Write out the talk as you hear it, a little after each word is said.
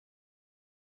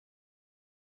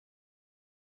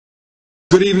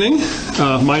Good evening.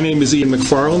 My name is Ian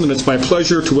McFarland, and it's my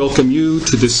pleasure to welcome you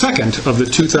to the second of the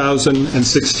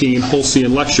 2016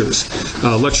 Hulsian Lectures,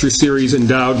 a lecture series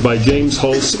endowed by James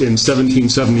Hulse in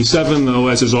 1777, though,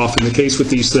 as is often the case with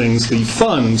these things, the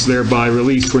funds thereby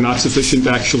released were not sufficient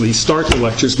to actually start the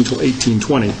lectures until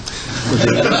 1820.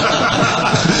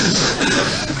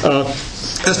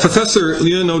 As Professor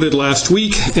Liu noted last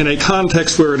week, in a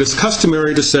context where it is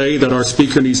customary to say that our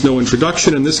speaker needs no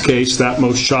introduction, in this case, that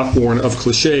most shop-worn of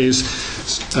cliches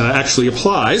actually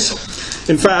applies.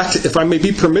 In fact, if I may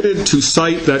be permitted to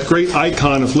cite that great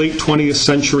icon of late 20th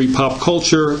century pop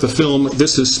culture, the film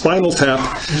This Is Spinal Tap,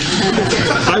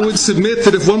 I would submit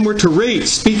that if one were to rate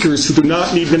speakers who do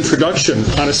not need an introduction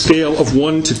on a scale of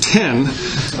 1 to 10,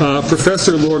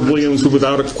 Professor Lord Williams would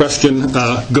without a question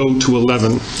go to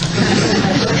 11.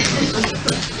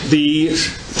 The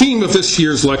theme of this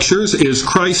year's lectures is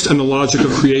Christ and the Logic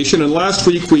of Creation, and last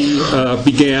week we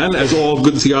began, as all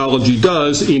good theology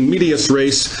does, in medias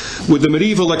res, with the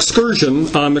medieval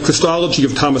excursion on the Christology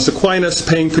of Thomas Aquinas,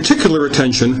 paying particular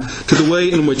attention to the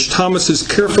way in which Thomas's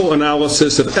careful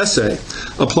analysis of esse,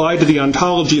 applied to the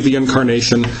ontology of the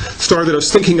Incarnation, started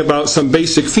us thinking about some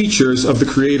basic features of the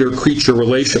creator-creature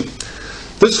relation.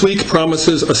 This week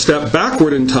promises a step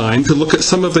backward in time to look at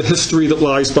some of the history that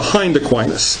lies behind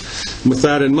Aquinas. And with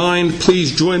that in mind,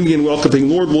 please join me in welcoming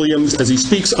Lord Williams as he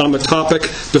speaks on the topic,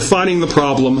 Defining the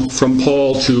Problem from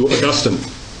Paul to Augustine.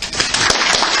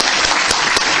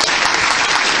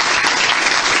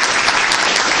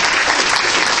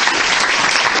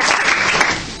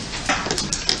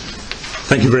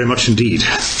 Thank you very much indeed.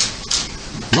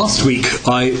 Last week,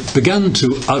 I began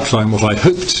to outline what I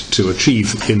hoped to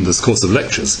achieve in this course of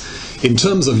lectures in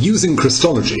terms of using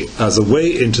Christology as a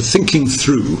way into thinking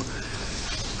through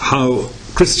how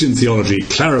Christian theology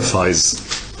clarifies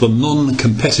the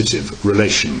non-competitive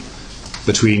relation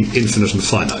between infinite and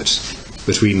finite,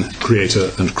 between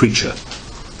creator and creature.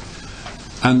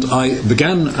 And I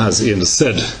began, as Ian has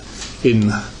said, in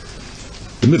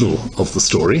the middle of the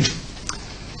story,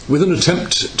 with an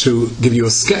attempt to give you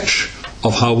a sketch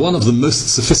of how one of the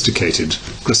most sophisticated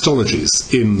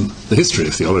Christologies in the history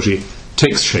of theology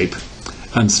takes shape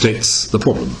and states the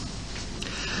problem.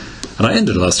 And I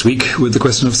ended last week with the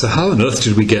question of, so how on earth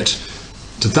did we get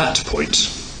to that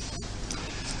point?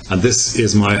 And this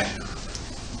is my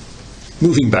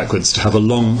moving backwards to have a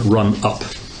long run up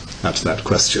at that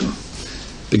question,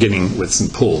 beginning with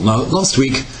St. Paul. Now, last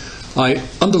week I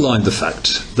underlined the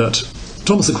fact that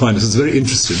Thomas Aquinas is very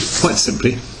interested, quite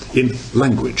simply, in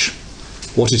language.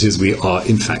 What it is we are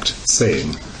in fact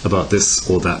saying about this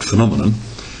or that phenomenon.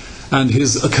 And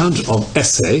his account of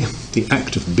esse, the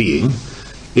act of being,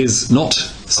 is not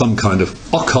some kind of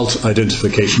occult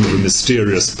identification of a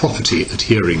mysterious property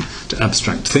adhering to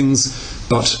abstract things,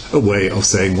 but a way of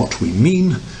saying what we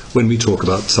mean when we talk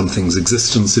about something's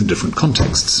existence in different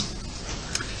contexts.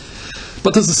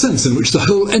 But there's a sense in which the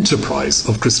whole enterprise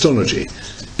of Christology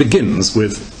begins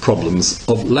with problems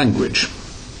of language.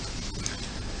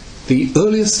 The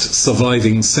earliest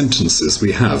surviving sentences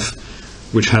we have,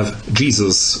 which have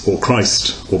Jesus or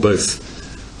Christ or both,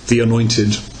 the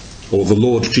Anointed or the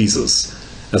Lord Jesus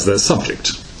as their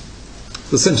subject,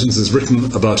 the sentences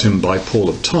written about him by Paul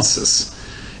of Tarsus,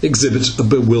 exhibit a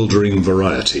bewildering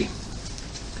variety.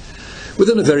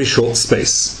 Within a very short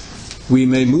space, we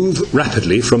may move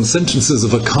rapidly from sentences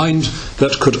of a kind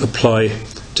that could apply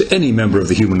to any member of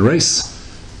the human race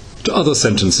to other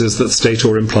sentences that state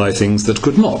or imply things that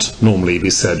could not normally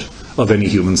be said of any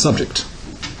human subject.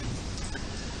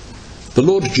 The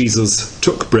Lord Jesus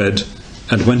took bread,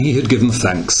 and when he had given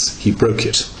thanks, he broke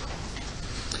it.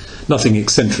 Nothing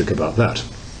eccentric about that.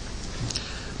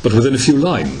 But within a few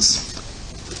lines,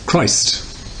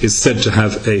 Christ is said to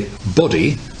have a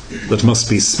body that must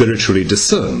be spiritually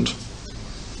discerned.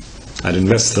 And in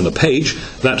less than a page,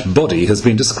 that body has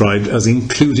been described as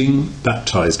including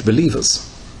baptized believers.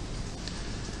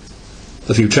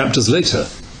 A few chapters later,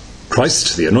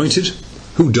 Christ, the Anointed,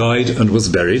 who died and was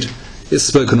buried, is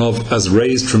spoken of as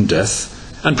raised from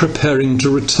death and preparing to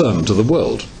return to the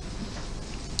world.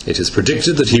 It is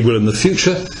predicted that he will in the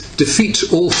future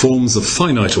defeat all forms of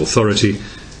finite authority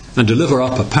and deliver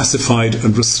up a pacified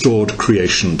and restored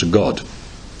creation to God.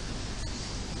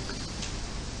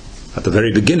 At the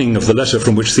very beginning of the letter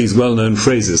from which these well-known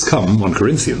phrases come, 1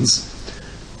 Corinthians,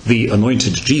 the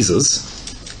Anointed Jesus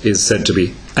is said to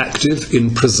be active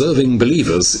in preserving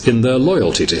believers in their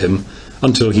loyalty to him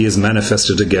until he is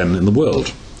manifested again in the world.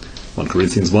 1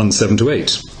 Corinthians 1,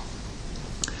 7-8.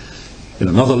 In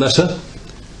another letter,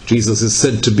 Jesus is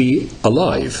said to be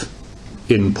alive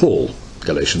in Paul,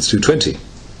 Galatians 2:20.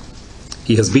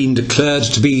 He has been declared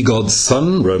to be God's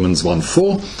Son, Romans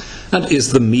 1:4, and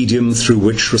is the medium through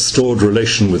which restored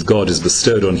relation with God is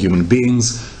bestowed on human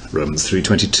beings, Romans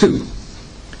 3:22.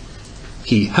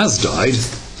 He has died,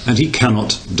 and he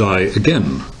cannot die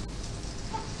again.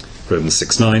 Romans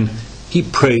 6:9, he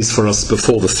prays for us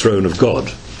before the throne of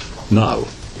God, now,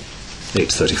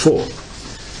 8:34.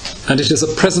 And it is a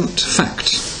present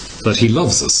fact that he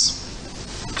loves us,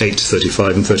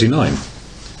 8:35 and 39.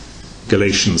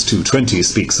 Galatians 2:20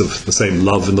 speaks of the same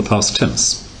love in the past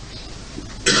tense.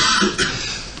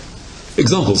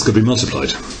 Examples could be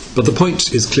multiplied, but the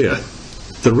point is clear.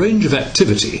 The range of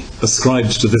activity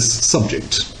ascribed to this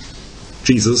subject,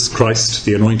 Jesus, Christ,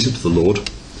 the Anointed, the Lord,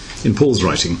 in Paul's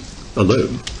writing,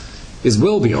 alone, is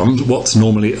well beyond what's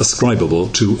normally ascribable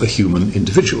to a human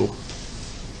individual.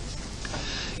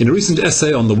 In a recent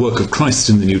essay on the work of Christ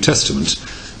in the New Testament,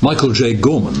 Michael J.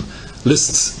 Gorman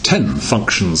lists 10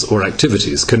 functions or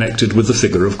activities connected with the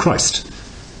figure of Christ,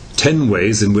 10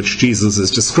 ways in which Jesus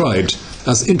is described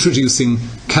as introducing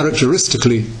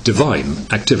characteristically divine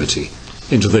activity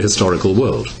into the historical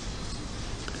world.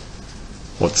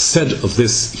 What's said of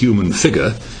this human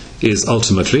figure is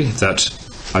ultimately that,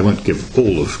 I won't give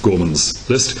all of Gorman's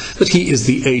list, that he is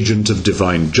the agent of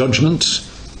divine judgment,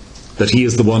 that he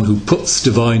is the one who puts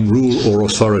divine rule or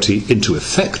authority into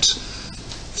effect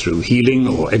through healing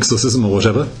or exorcism or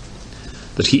whatever,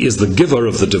 that he is the giver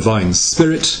of the divine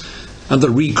spirit and the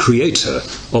recreator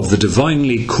of the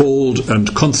divinely called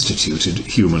and constituted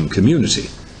human community.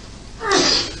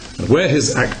 And where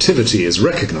his activity is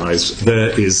recognized,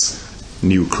 there is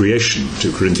new creation,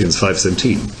 2 Corinthians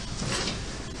 5:17.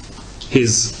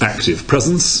 His active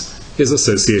presence is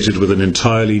associated with an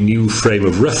entirely new frame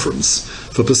of reference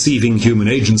for perceiving human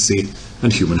agency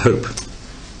and human hope.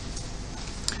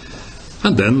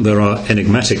 And then there are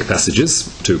enigmatic passages,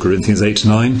 2 Corinthians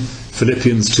 8:9,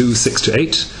 Philippians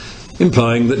 2:6-8,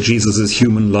 implying that Jesus'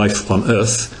 human life on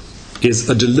earth is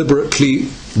a deliberately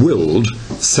willed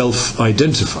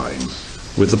self-identifying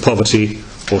with the poverty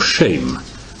or shame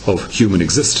of human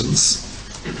existence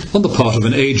on the part of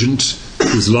an agent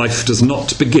whose life does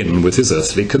not begin with his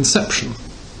earthly conception.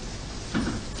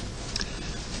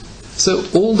 So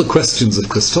all the questions of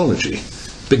Christology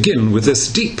begin with this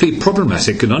deeply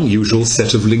problematic and unusual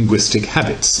set of linguistic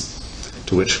habits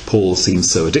to which Paul seems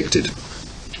so addicted.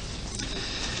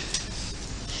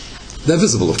 They're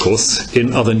visible, of course,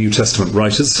 in other New Testament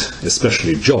writers,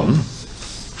 especially John.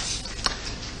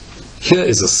 Here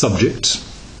is a subject,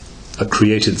 a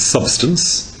created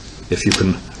substance, if you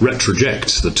can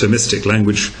retroject the Thomistic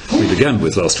language we began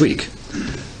with last week,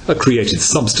 a created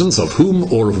substance of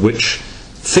whom or of which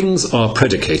things are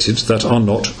predicated that are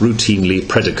not routinely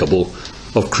predicable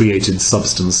of created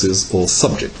substances or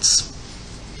subjects.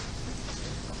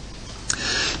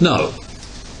 Now,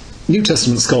 New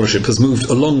Testament scholarship has moved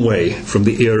a long way from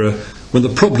the era when the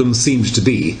problem seemed to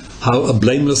be how a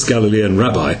blameless Galilean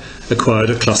rabbi acquired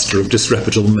a cluster of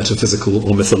disreputable metaphysical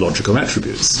or mythological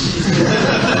attributes.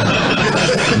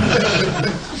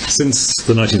 Since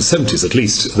the 1970s, at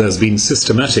least, there's been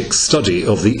systematic study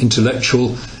of the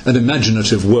intellectual and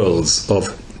imaginative worlds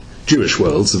of Jewish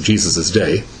worlds of Jesus'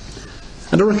 day,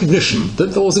 and a recognition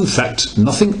that there was in fact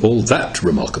nothing all that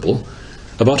remarkable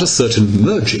about a certain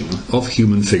merging of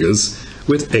human figures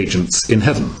with agents in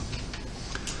heaven.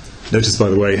 Notice, by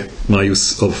the way, my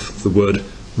use of the word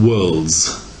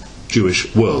worlds,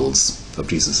 Jewish worlds of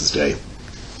Jesus' day.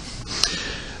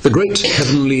 The great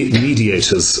heavenly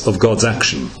mediators of God's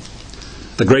action,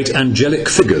 the great angelic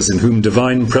figures in whom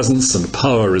divine presence and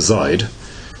power reside,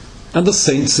 and the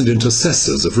saints and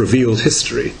intercessors of revealed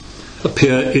history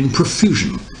appear in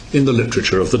profusion in the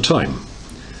literature of the time.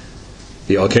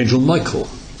 The Archangel Michael,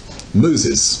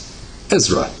 Moses,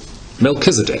 Ezra,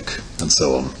 Melchizedek, and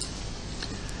so on.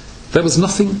 There was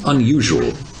nothing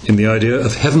unusual in the idea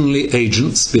of heavenly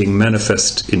agents being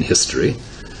manifest in history,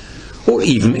 or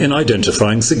even in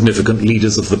identifying significant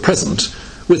leaders of the present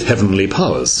with heavenly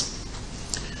powers.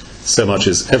 So much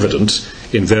is evident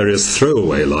in various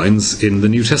throwaway lines in the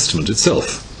New Testament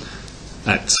itself.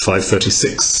 Acts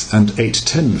 5:36 and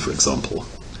 8:10, for example.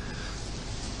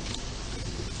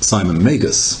 Simon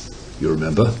Magus, you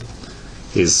remember,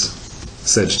 is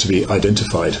said to be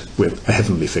identified with a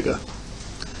heavenly figure.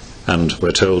 And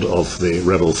we're told of the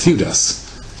rebel Theudas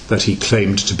that he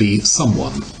claimed to be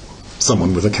someone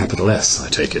with a capital S, I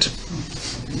take it.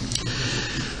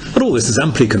 But all this is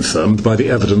amply confirmed by the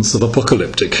evidence of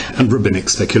apocalyptic and rabbinic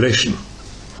speculation,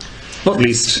 not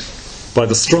least by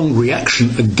the strong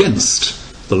reaction against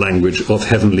the language of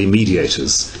heavenly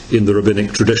mediators in the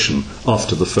rabbinic tradition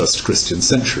after the first Christian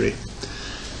century.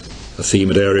 A theme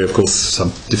and area, of course,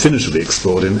 definitively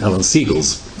explored in Alan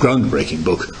Siegel's groundbreaking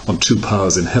book on Two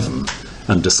Powers in Heaven,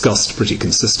 and discussed pretty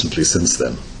consistently since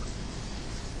then.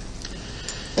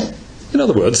 In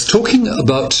other words, talking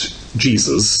about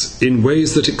Jesus in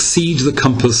ways that exceed the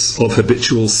compass of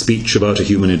habitual speech about a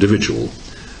human individual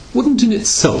wouldn't in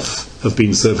itself have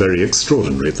been so very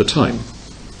extraordinary at the time.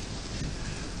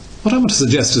 What I want to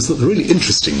suggest is that the really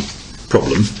interesting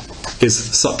problem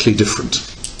is subtly different.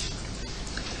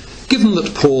 Given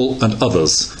that Paul and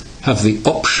others have the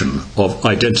option of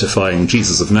identifying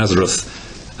Jesus of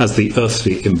Nazareth as the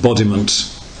earthly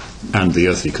embodiment and the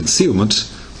earthly concealment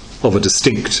of a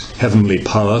distinct heavenly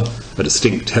power, a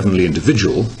distinct heavenly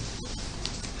individual,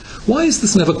 why is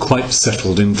this never quite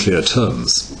settled in clear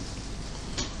terms?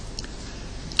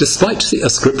 Despite the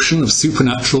ascription of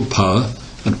supernatural power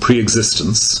and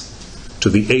pre-existence to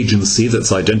the agency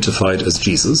that's identified as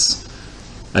Jesus,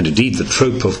 and indeed the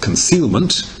trope of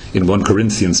concealment in 1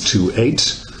 Corinthians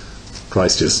 2:8,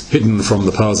 Christ is hidden from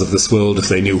the powers of this world. If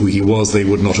they knew who he was, they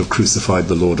would not have crucified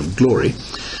the Lord of glory.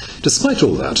 Despite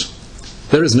all that,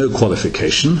 there is no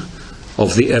qualification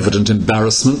of the evident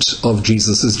embarrassment of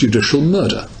Jesus' judicial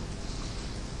murder.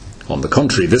 On the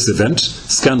contrary, this event,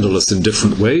 scandalous in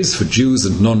different ways for Jews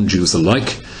and non-Jews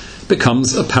alike,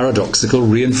 becomes a paradoxical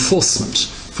reinforcement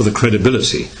for the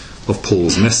credibility of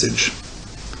Paul's message.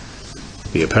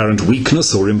 The apparent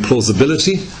weakness or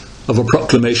implausibility of a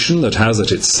proclamation that has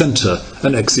at its centre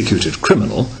an executed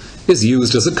criminal is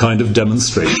used as a kind of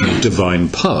demonstration of divine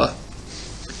power.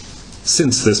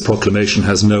 Since this proclamation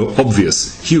has no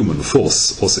obvious human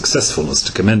force or successfulness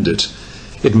to commend it,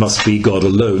 it must be God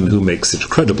alone who makes it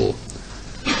credible.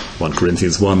 1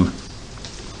 Corinthians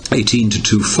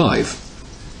 1:18-2:5.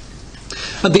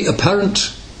 And the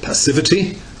apparent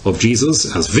passivity of Jesus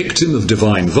as victim of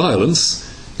divine violence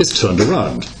is turned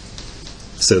around,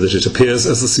 so that it appears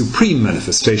as the supreme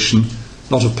manifestation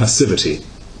not of passivity,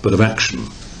 but of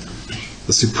action.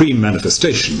 The supreme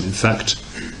manifestation, in fact,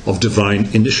 of divine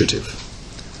initiative.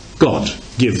 God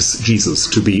gives Jesus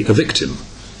to be a victim,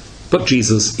 but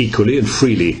Jesus equally and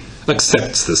freely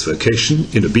accepts this vocation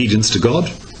in obedience to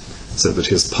God, so that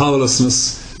his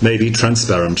powerlessness may be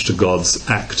transparent to God's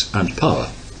act and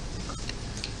power.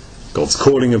 God's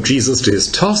calling of Jesus to his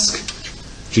task,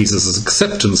 Jesus'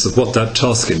 acceptance of what that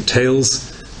task entails,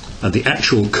 and the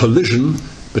actual collision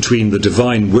between the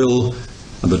divine will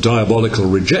and the diabolical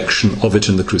rejection of it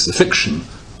in the crucifixion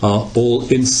are all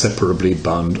inseparably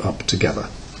bound up together.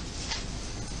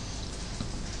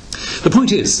 The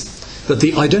point is that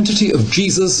the identity of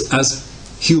Jesus as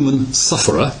human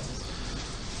sufferer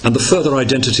and the further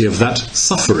identity of that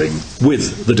suffering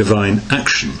with the divine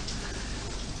action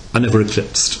are never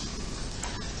eclipsed.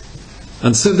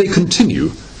 And so they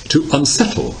continue to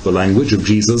unsettle the language of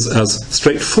Jesus as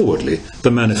straightforwardly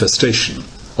the manifestation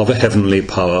of a heavenly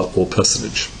power or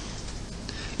personage.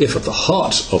 If at the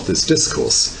heart of this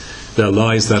discourse there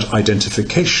lies that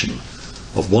identification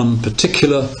of one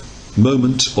particular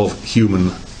moment of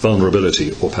human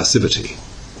vulnerability or passivity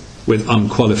with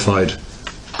unqualified,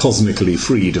 cosmically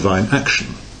free divine action,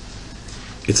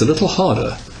 it's a little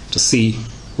harder to see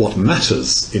what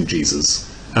matters in Jesus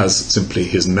as simply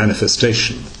his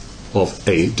manifestation of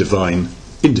a divine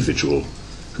individual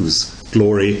whose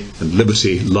glory and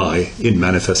liberty lie in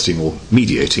manifesting or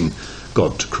mediating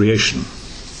God to creation.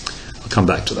 I'll come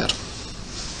back to that.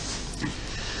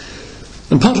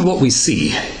 And part of what we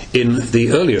see in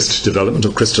the earliest development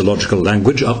of Christological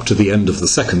language up to the end of the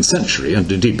 2nd century,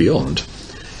 and indeed beyond,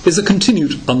 is a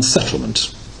continued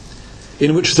unsettlement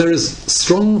in which there is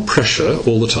strong pressure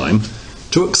all the time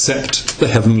to accept the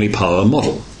heavenly power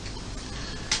model.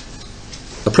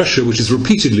 A pressure which is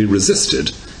repeatedly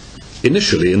resisted,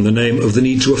 initially in the name of the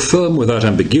need to affirm without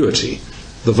ambiguity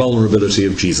the vulnerability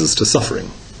of Jesus to suffering.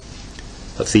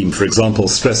 A theme, for example,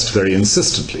 stressed very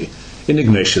insistently in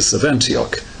Ignatius of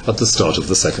Antioch at the start of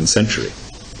the 2nd century.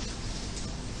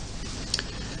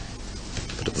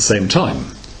 But at the same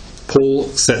time, Paul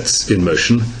sets in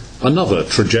motion another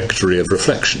trajectory of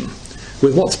reflection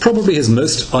with what's probably his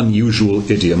most unusual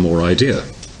idiom or idea.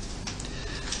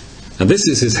 And this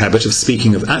is his habit of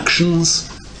speaking of actions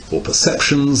or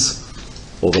perceptions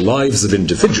or the lives of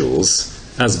individuals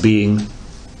as being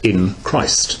in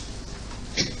Christ.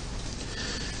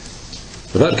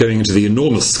 Without going into the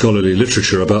enormous scholarly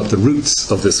literature about the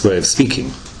roots of this way of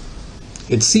speaking,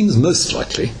 it seems most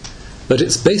likely that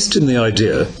it's based in the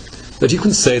idea that you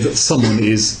can say that someone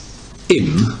is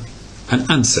in an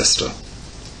ancestor.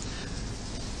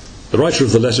 The writer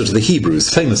of the letter to the Hebrews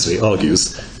famously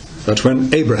argues that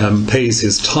when Abraham pays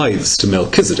his tithes to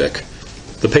Melchizedek,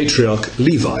 the patriarch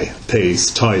Levi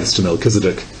pays tithes to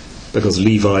Melchizedek because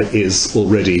Levi is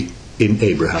already in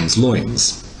Abraham's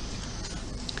loins.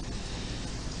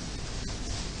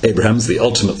 Abraham's the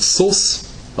ultimate source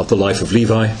of the life of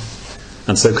Levi,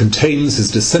 and so contains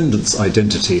his descendants'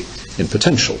 identity in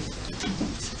potential.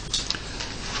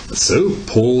 So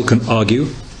Paul can argue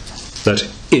that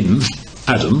in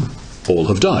Adam all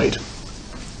have died,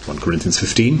 1 Corinthians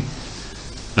 15,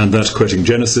 and that, quoting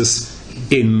Genesis,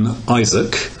 in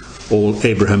Isaac all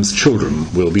Abraham's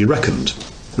children will be reckoned,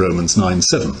 Romans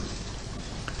 9:7.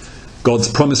 God's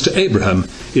promise to Abraham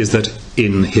is that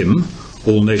in him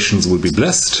all nations will be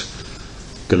blessed,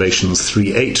 Galatians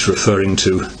 3:8 referring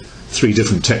to 3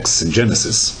 different texts in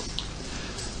Genesis.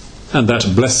 And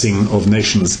that blessing of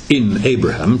nations in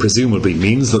Abraham presumably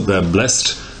means that they're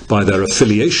blessed by their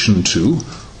affiliation to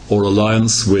or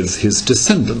alliance with his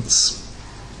descendants.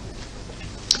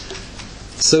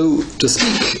 So, to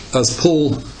speak, as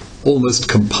Paul almost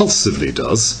compulsively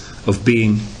does, of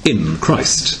being in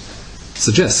Christ,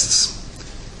 suggests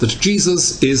that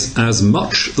Jesus is as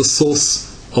much the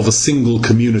source of a single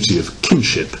community of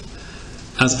kinship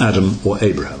as Adam or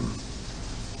Abraham.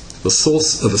 The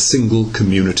source of a single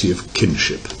community of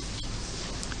kinship.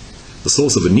 The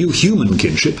source of a new human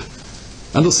kinship,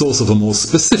 and the source of a more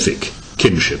specific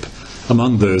kinship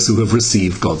among those who have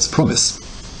received God's promise.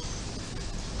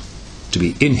 To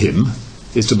be in him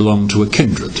is to belong to a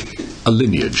kindred, a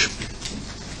lineage.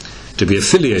 To be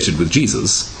affiliated with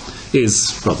Jesus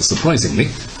is, rather surprisingly,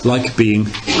 like being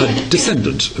a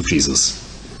descendant of Jesus,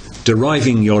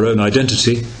 deriving your own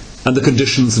identity and the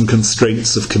conditions and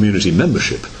constraints of community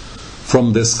membership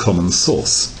from this common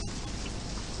source.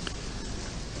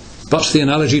 But the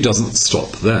analogy doesn't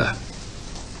stop there.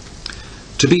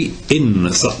 To be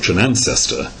in such an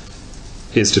ancestor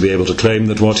is to be able to claim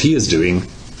that what he is doing,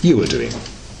 you are doing.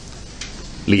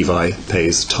 Levi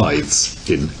pays tithes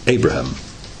in Abraham.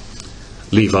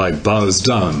 Levi bows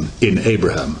down in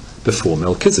Abraham before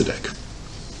Melchizedek.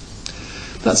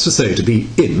 That's to say, to be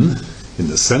in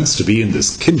the sense, to be in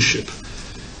this kinship,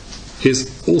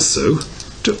 is also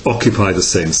to occupy the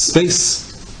same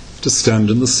space, to stand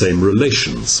in the same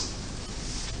relations.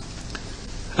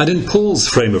 And in Paul's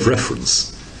frame of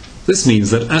reference, this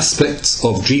means that aspects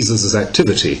of Jesus'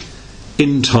 activity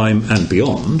in time and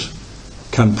beyond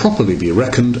can properly be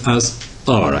reckoned as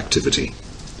our activity.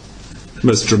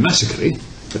 Most dramatically,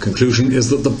 the conclusion is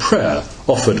that the prayer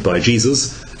offered by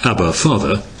Jesus, Abba,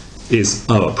 Father, is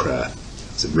our prayer.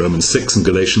 It's in Romans 6 and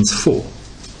Galatians 4.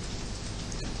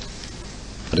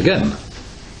 And again,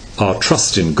 our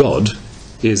trust in God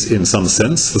is in some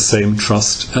sense the same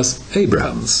trust as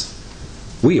Abraham's.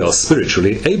 We are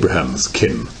spiritually Abraham's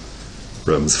kin.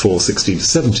 Romans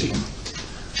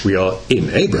 4:16-17. We are in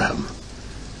Abraham.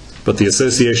 But the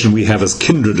association we have as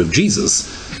kindred of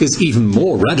Jesus is even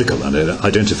more radical an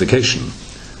identification,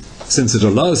 since it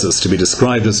allows us to be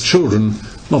described as children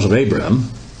not of Abraham,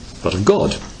 but of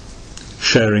God,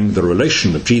 sharing the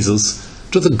relation of Jesus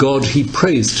to the God he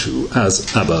prays to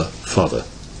as Abba, Father.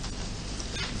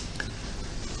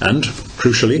 And,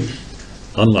 crucially,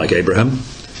 unlike Abraham,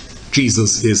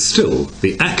 Jesus is still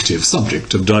the active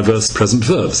subject of diverse present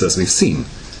verbs, as we've seen.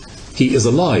 He is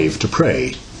alive to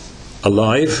pray,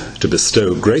 alive to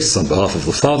bestow grace on behalf of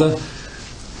the Father,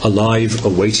 alive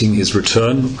awaiting his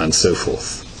return, and so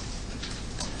forth.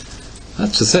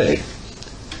 That's to say,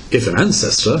 if an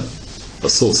ancestor, a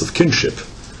source of kinship,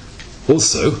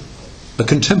 also a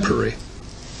contemporary,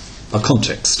 a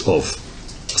context of,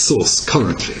 a source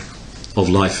currently, of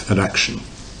life and action,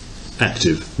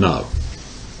 active now.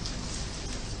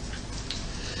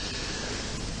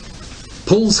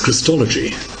 Paul's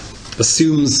Christology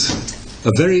assumes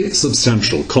a very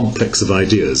substantial complex of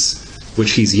ideas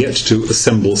which he's yet to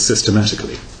assemble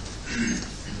systematically.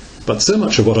 But so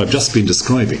much of what I've just been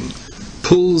describing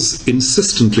pulls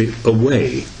insistently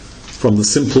away from the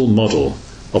simple model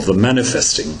of the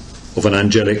manifesting of an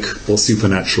angelic or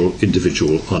supernatural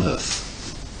individual on earth.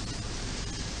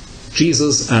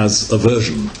 Jesus as a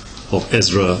version of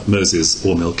Ezra, Moses,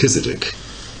 or Melchizedek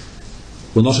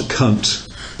will not account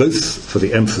both for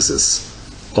the emphasis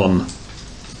on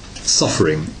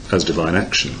suffering as divine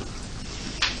action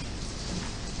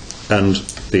and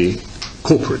the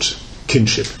corporate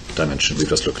kinship dimension we've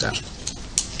just looked at.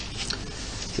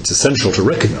 It's essential to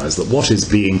recognize that what is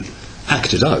being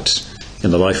acted out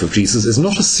in the life of Jesus is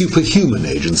not a superhuman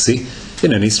agency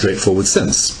in any straightforward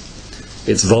sense.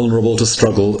 It's vulnerable to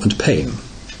struggle and pain,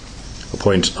 a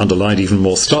point underlined even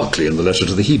more starkly in the letter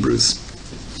to the Hebrews.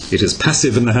 It is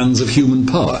passive in the hands of human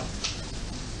power.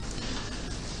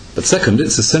 But second,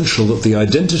 it's essential that the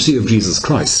identity of Jesus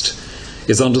Christ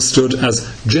is understood as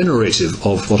generative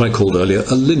of what I called earlier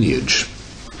a lineage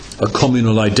a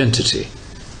communal identity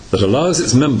that allows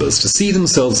its members to see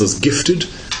themselves as gifted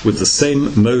with the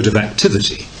same mode of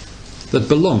activity that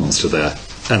belongs to their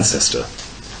ancestor,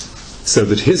 so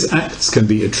that his acts can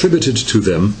be attributed to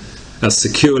them as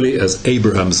securely as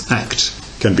Abraham's act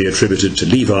can be attributed to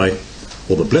Levi,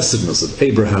 or the blessedness of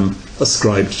Abraham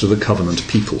ascribed to the covenant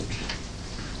people.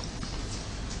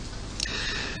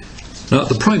 Now,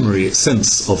 the primary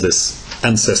sense of this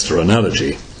ancestor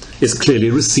analogy is clearly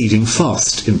receding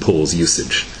fast in Paul's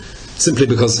usage, simply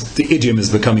because the idiom is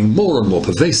becoming more and more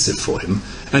pervasive for him,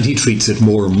 and he treats it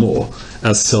more and more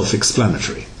as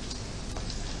self-explanatory.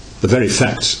 The very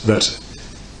fact that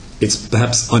it's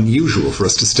perhaps unusual for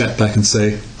us to step back and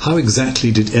say, how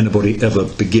exactly did anybody ever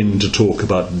begin to talk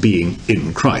about being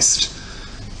in Christ?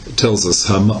 It tells us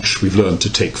how much we've learned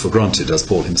to take for granted, as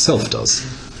Paul himself does,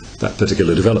 that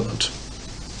particular development.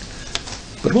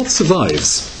 But what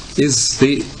survives is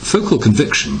the focal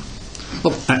conviction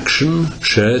of action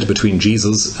shared between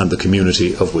Jesus and the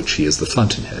community of which he is the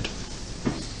fountainhead.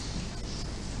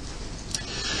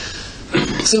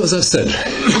 So, as I've said,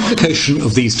 the implication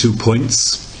of these 2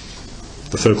 points,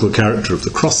 the focal character of the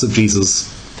cross of Jesus,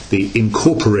 the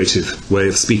incorporative way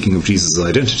of speaking of Jesus'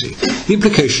 identity, the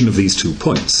implication of these 2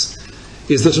 points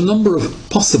is that a number of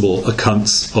possible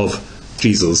accounts of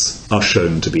Jesus are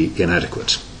shown to be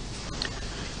inadequate.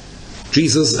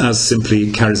 Jesus as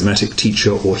simply charismatic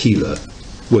teacher or healer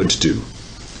won't do.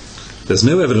 There's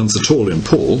no evidence at all in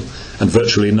Paul, and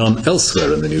virtually none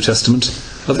elsewhere in the New Testament,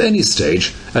 of any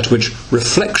stage at which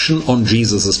reflection on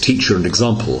Jesus as teacher and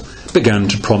example began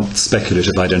to prompt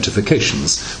speculative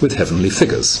identifications with heavenly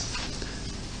figures.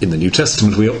 In the New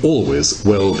Testament we are always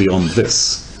well beyond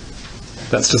this.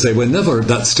 That's to say, we're never at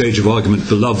that stage of argument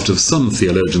beloved of some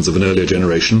theologians of an earlier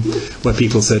generation, where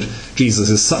people said, Jesus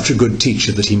is such a good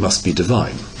teacher that he must be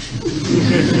divine.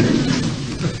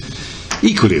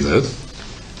 Equally, though,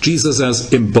 Jesus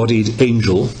as embodied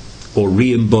angel or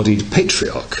re-embodied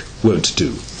patriarch won't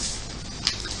do.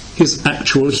 His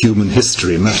actual human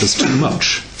history matters too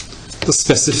much. The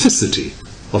specificity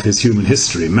of his human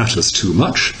history matters too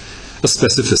much, a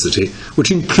specificity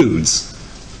which includes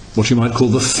what you might call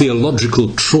the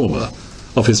theological trauma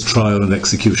of his trial and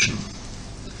execution.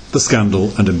 The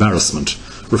scandal and embarrassment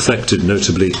reflected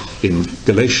notably in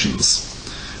Galatians,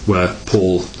 where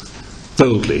Paul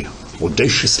boldly,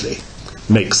 audaciously,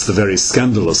 makes the very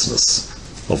scandalousness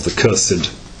of the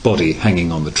cursed body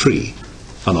hanging on the tree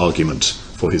an argument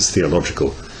for his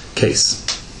theological case.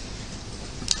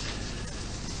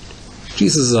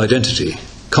 Jesus' identity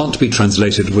can't be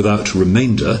translated without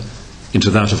remainder into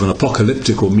that of an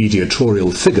apocalyptic or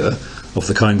mediatorial figure of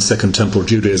the kind Second Temple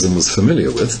Judaism was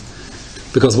familiar with,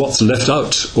 because what's left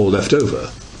out or left over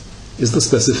is the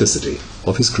specificity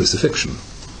of his crucifixion.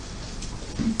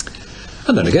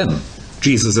 And then again,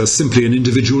 Jesus as simply an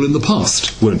individual in the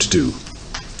past won't do.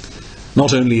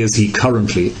 Not only is he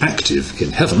currently active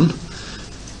in heaven,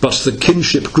 but the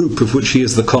kinship group of which he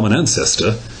is the common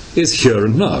ancestor is here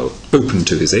and now, open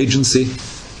to his agency,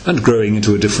 and growing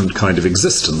into a different kind of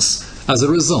existence as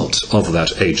a result of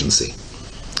that agency.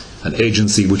 An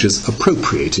agency which is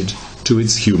appropriated to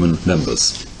its human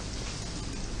members.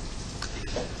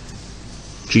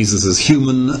 Jesus'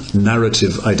 human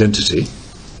narrative identity,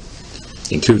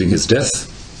 including his death,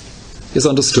 is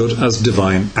understood as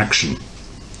divine action.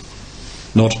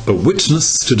 Not a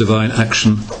witness to divine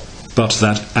action, but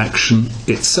that action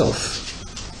itself.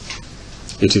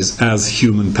 It is as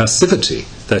human passivity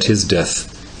that his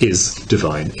death is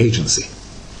divine agency.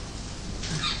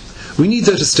 We need,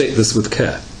 though, to state this with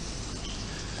care.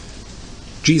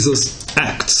 Jesus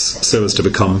acts so as to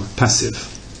become passive,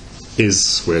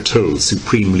 is, we're told,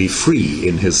 supremely free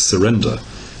in his surrender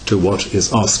to what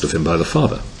is asked of him by the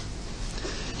Father.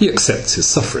 He accepts his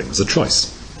suffering as a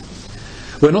choice.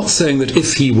 We're not saying that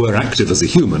if he were active as a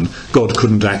human, God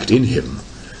couldn't act in him.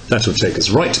 That would take us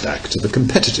right back to the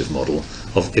competitive model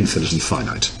of infinite and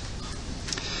finite.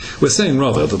 We're saying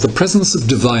rather that the presence of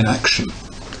divine action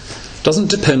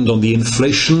doesn't depend on the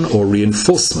inflation or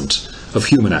reinforcement of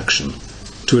human action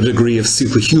to a degree of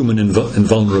superhuman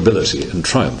invulnerability and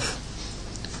triumph.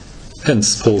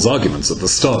 Hence Paul's arguments at the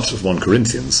start of 1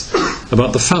 Corinthians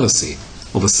about the fallacy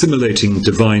of assimilating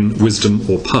divine wisdom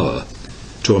or power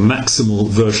to a maximal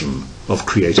version of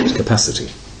created capacity.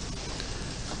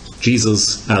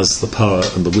 Jesus, as the power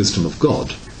and the wisdom of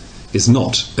God, is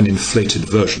not an inflated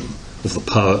version of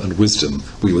the power and wisdom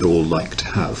we would all like to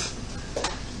have.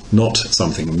 Not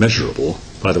something measurable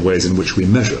by the ways in which we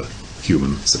measure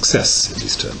human success in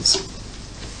these terms.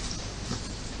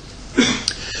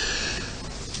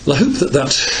 Well, I hope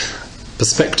that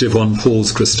perspective on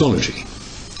Paul's Christology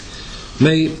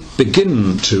may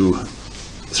begin to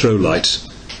throw light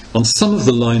on some of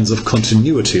the lines of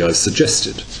continuity I've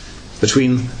suggested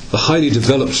between the highly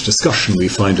developed discussion we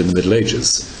find in the Middle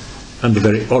Ages and the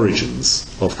very origins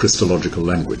of Christological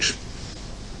language.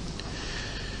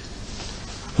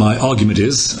 My argument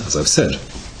is, as I've said,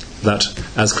 that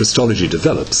as Christology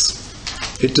develops,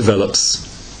 it develops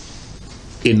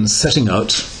in setting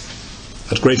out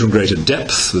at greater and greater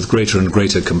depth, with greater and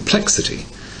greater complexity,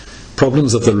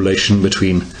 problems of the relation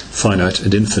between finite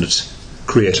and infinite,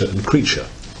 creator and creature.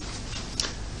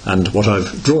 And what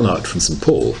I've drawn out from St.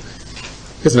 Paul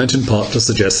is meant in part to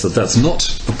suggest that that's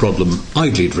not a problem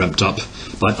idly dreamt up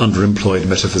by underemployed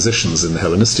metaphysicians in the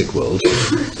Hellenistic world,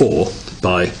 or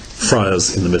by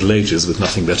friars in the Middle Ages with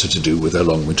nothing better to do with their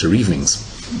long winter evenings.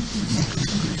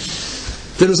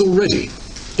 There is already,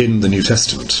 in the New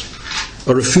Testament,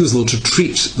 a refusal to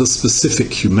treat the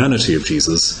specific humanity of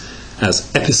Jesus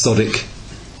as episodic,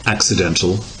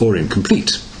 accidental, or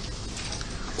incomplete.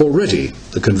 Already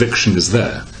the conviction is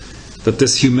there that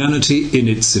this humanity in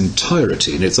its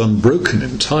entirety, in its unbroken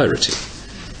entirety,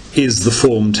 is the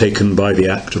form taken by the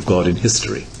act of God in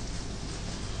history.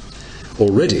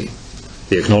 Already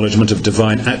the acknowledgement of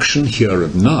divine action here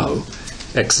and now,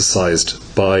 exercised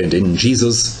by and in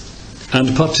Jesus,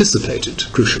 and participated,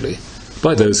 crucially,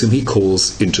 by those whom he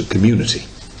calls into community.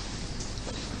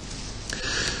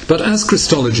 But as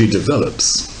Christology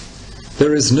develops,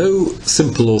 there is no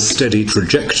simple or steady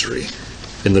trajectory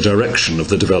in the direction of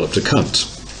the developed account.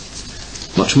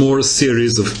 Much more a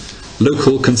series of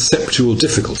local conceptual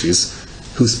difficulties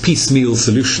whose piecemeal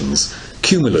solutions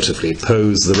cumulatively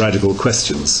pose the radical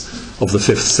questions of the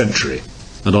 5th century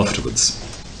and afterwards.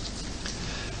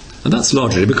 And that's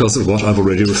largely because of what I've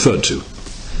already referred to,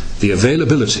 the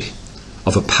availability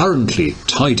of apparently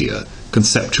tidier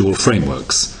conceptual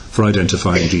frameworks for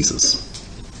identifying Jesus.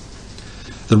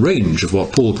 The range of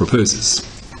what Paul proposes,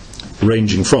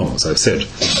 ranging from, as I've said,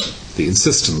 the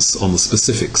insistence on the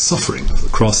specific suffering of the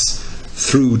cross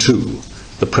through to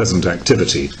the present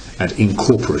activity and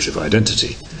incorporative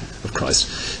identity of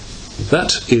Christ,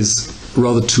 that is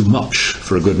rather too much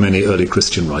for a good many early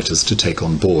Christian writers to take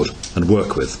on board and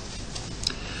work with.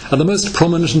 And the most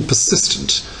prominent and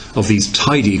persistent of these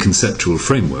tidy conceptual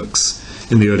frameworks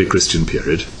in the early Christian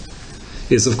period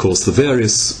is, of course, the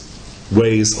various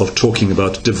ways of talking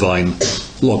about divine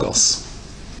logos.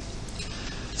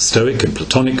 Stoic and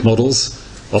Platonic models,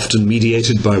 often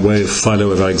mediated by way of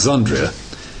Philo of Alexandria,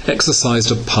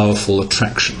 exercised a powerful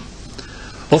attraction,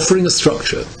 offering a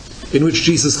structure in which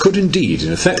Jesus could indeed,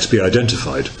 in effect, be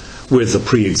identified with a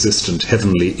pre-existent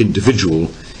heavenly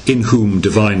individual in whom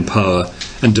divine power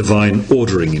and divine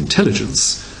ordering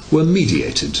intelligence were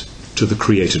mediated to the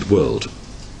created world.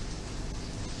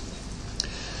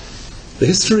 The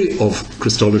history of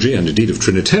Christology, and indeed of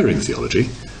Trinitarian theology,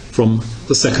 from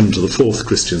the 2nd to the 4th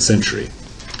Christian century,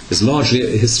 is largely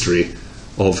a history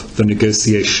of the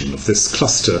negotiation of this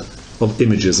cluster of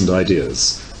images and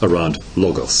ideas around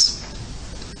logos.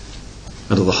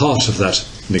 And at the heart of that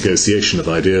negotiation of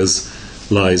ideas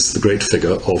lies the great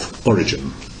figure of Origen.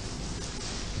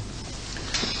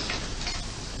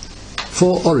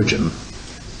 For Origen,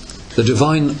 the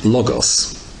divine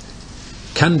logos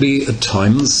can be at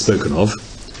times spoken of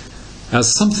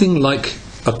as something like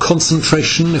a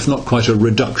concentration, if not quite a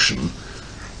reduction,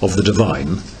 of the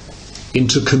divine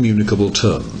into communicable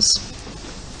terms.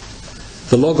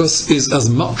 The logos is as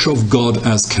much of God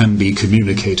as can be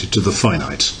communicated to the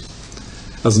finite,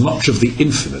 as much of the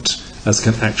infinite as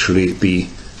can actually be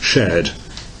shared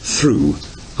through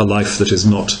a life that is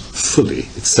not fully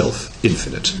itself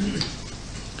infinite.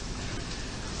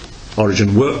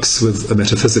 Origen works with a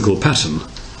metaphysical pattern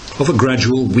of a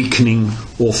gradual weakening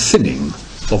or thinning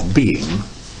of being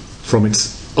from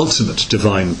its ultimate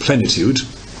divine plenitude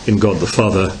in God the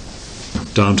Father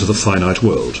down to the finite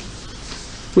world,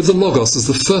 with the Logos as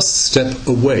the first step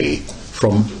away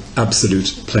from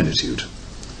absolute plenitude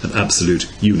and absolute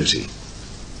unity.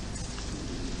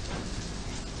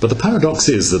 But the paradox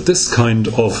is that this kind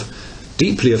of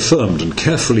deeply affirmed and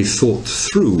carefully thought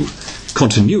through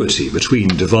continuity between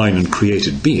divine and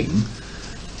created being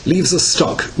leaves us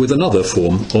stuck with another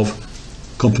form of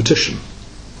competition.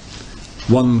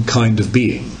 One kind of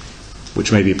being,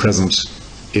 which may be present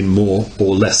in more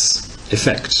or less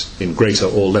effect, in greater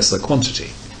or lesser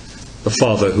quantity. The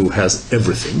Father who has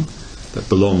everything that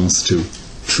belongs to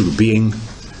true being,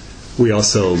 we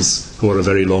ourselves who are a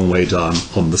very long way down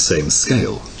on the same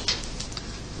scale.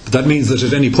 But that means that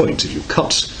at any point, if you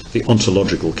cut the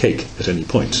ontological cake at any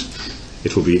point,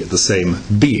 it will be the same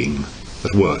being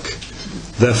at work.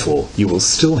 Therefore, you will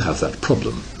still have that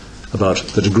problem about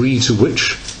the degree to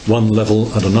which one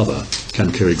level and another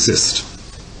can coexist.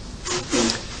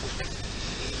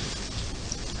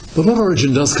 But what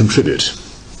Origen does contribute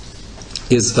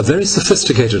is a very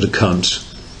sophisticated account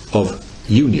of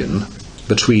union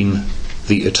between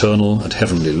the eternal and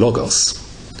heavenly Logos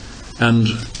and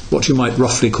what you might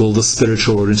roughly call the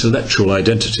spiritual or intellectual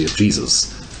identity of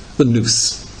Jesus, the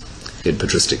nous, in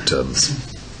patristic terms.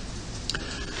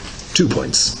 2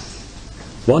 points.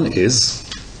 One is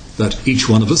that each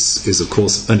one of us is, of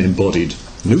course, an embodied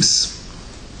nous.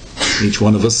 Each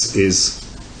one of us is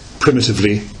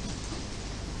primitively,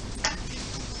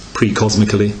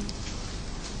 pre-cosmically,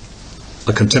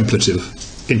 a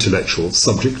contemplative, intellectual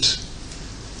subject,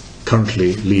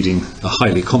 currently leading a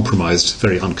highly compromised,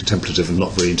 very uncontemplative and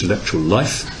not very intellectual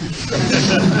life,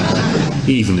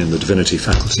 even in the divinity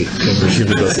faculty of Cambridge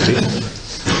University.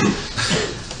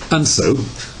 And so,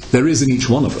 there is in each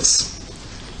one of us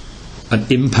an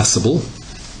impassible,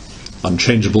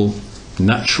 unchangeable,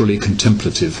 naturally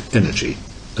contemplative energy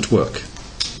at work.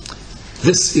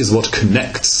 This is what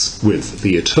connects with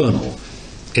the eternal,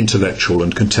 intellectual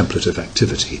and contemplative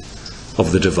activity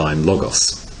of the divine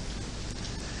Logos.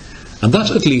 And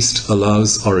that at least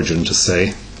allows Origen to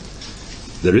say,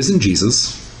 there is in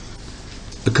Jesus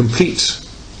a complete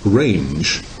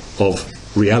range of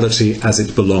reality as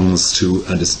it belongs to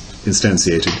and is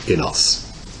instantiated in us.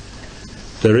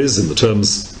 There is, in the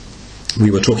terms we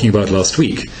were talking about last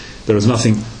week, there is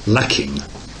nothing lacking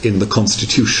in the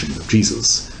constitution of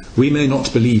Jesus. We may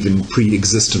not believe in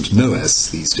pre-existent noes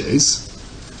these days,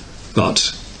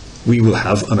 but we will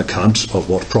have an account of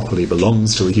what properly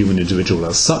belongs to a human individual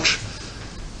as such.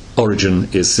 Origen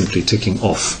is simply ticking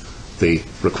off the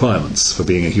requirements for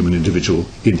being a human individual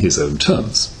in his own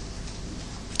terms.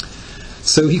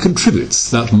 So he contributes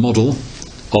that model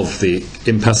of the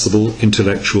impassible,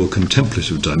 intellectual,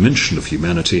 contemplative dimension of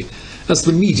humanity as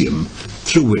the medium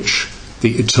through which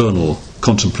the eternal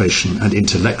contemplation and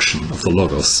intellection of the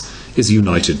Logos is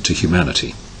united to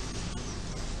humanity.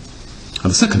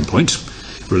 And the second point,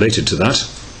 related to that,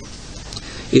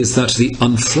 is that the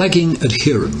unflagging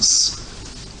adherence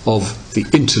of the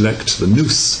intellect, the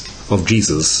nous of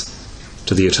Jesus,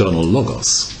 to the eternal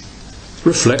Logos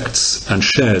reflects and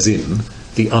shares in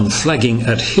the unflagging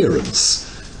adherence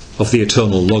of the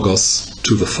eternal Logos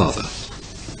to the Father.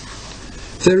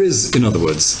 There is, in other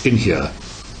words, in here,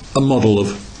 a model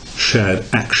of shared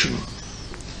action.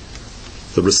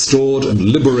 The restored and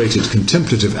liberated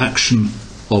contemplative action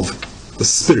of the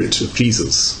Spirit of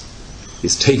Jesus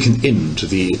is taken into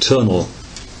the eternal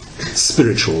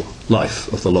spiritual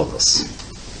life of the Logos.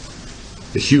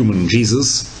 The human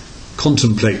Jesus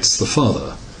contemplates the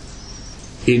Father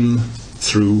in,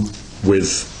 through,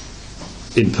 with,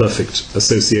 in perfect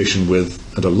association with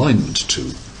and alignment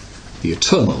to the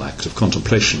eternal act of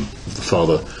contemplation of the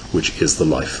Father, which is the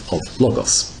life of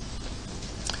Logos.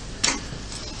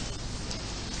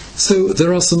 So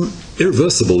there are some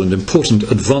irreversible and important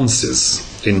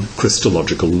advances in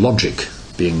Christological logic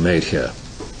being made here.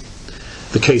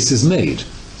 The case is made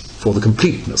for the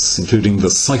completeness, including the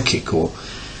psychic or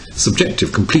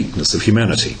subjective completeness of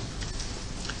humanity,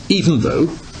 even though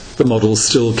the model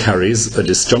still carries a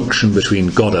disjunction between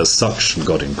God as such and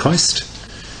God in Christ,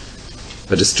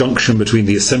 a disjunction between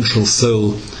the essential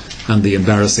soul and the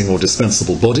embarrassing or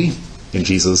dispensable body in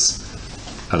Jesus,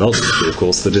 and ultimately, of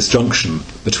course, the disjunction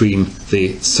between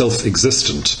the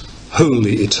self-existent,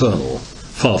 wholly eternal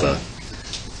Father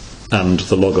and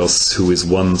the Logos who is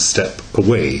one step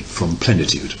away from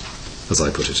plenitude, as I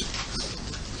put it.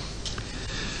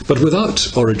 But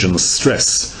without Origen's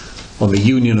stress on the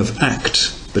union of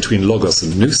act between Logos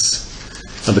and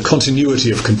nous, and the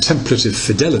continuity of contemplative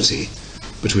fidelity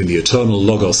between the eternal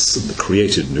Logos and the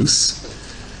created nous,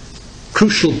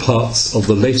 crucial parts of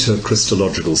the later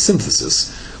Christological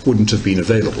synthesis wouldn't have been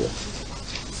available.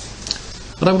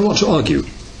 And I would want to argue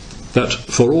that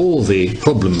for all the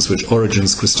problems which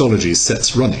Origen's Christology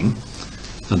sets running,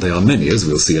 and they are many, as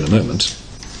we'll see in a moment,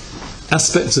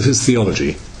 aspects of his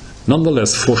theology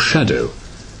nonetheless foreshadow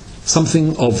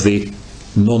something of the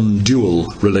non-dual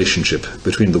relationship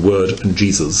between the Word and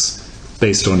Jesus,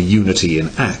 based on unity in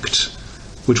act,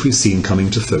 which we've seen coming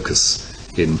to focus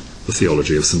in the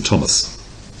theology of St. Thomas.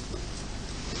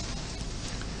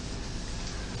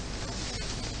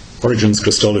 Origen's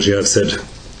Christology, I've said,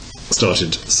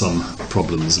 started some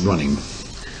problems running,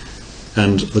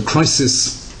 and the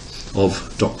crisis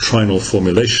of doctrinal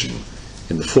formulation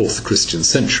in the 4th Christian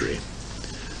century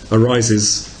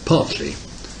arises partly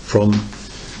from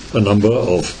a number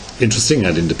of interesting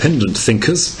and independent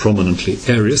thinkers, prominently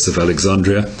Arius of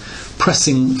Alexandria,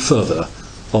 pressing further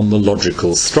on the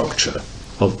logical structure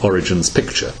of Origen's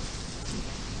picture.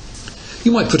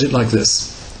 You might put it like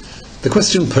this. The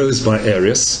question posed by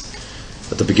Arius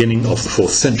at the beginning of the 4th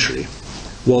century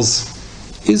was,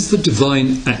 is the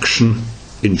divine action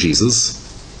in Jesus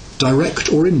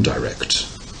direct or indirect?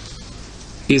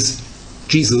 Is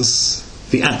Jesus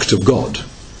the act of God,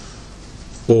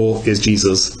 or is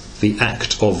Jesus the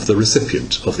act of the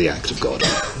recipient of the act of God?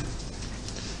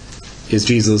 Is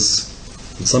Jesus,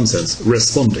 in some sense,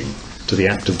 responding to the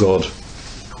act of God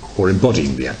or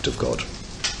embodying the act of God?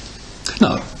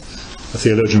 Now, a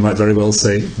theologian might very well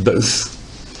say both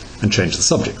and change the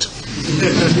subject.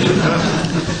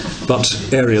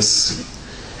 But Arius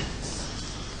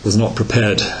was not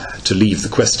prepared to leave the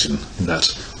question in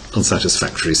that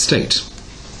unsatisfactory state.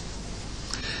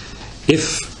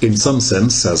 If, in some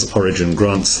sense, as Origen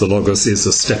grants, the Logos is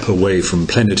a step away from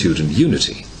plenitude and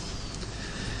unity,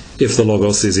 if the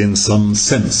Logos is in some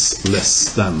sense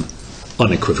less than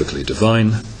unequivocally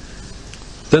divine,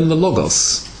 then the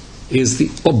Logos is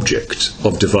the object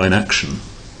of divine action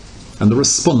and the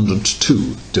respondent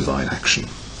to divine action.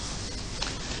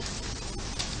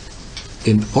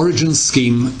 In Origen's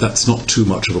scheme, that's not too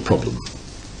much of a problem.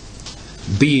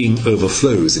 Being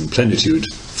overflows in plenitude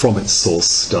from its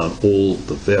source down all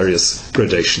the various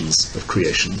gradations of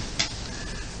creation,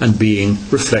 and being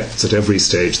reflects at every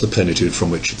stage the plenitude from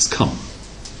which it's come.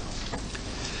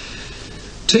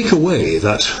 Take away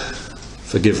that,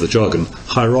 forgive the jargon,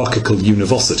 hierarchical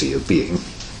univocity of being,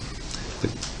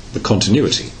 the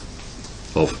continuity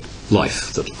of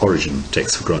life that Origen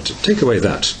takes for granted. Take away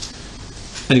that,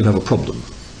 and you have a problem.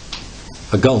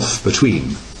 A gulf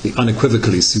between the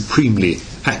unequivocally supremely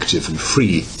active and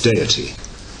free deity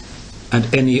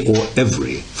and any or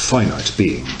every finite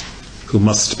being who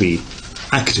must be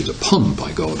acted upon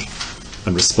by God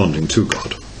and responding to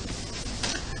God.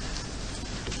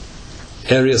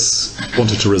 Arius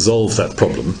wanted to resolve that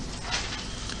problem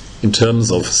in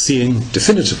terms of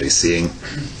definitively seeing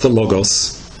the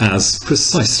Logos as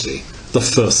precisely the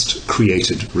first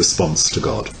created response to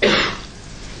God.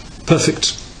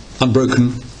 Perfect,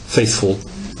 unbroken, faithful,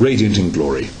 radiant in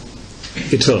glory,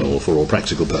 eternal for all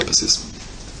practical purposes,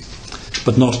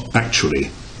 but not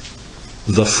actually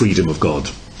the freedom of God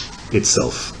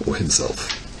itself or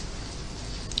himself.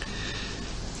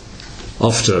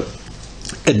 After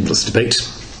endless debate,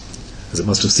 as it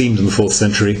must have seemed in the 4th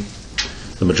century,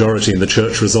 the majority in the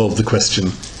Church resolved the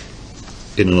question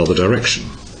in another direction.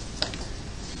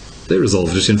 They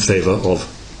resolved it in favour of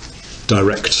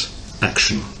direct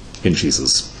action in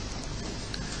Jesus.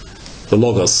 The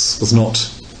Logos was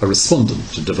not a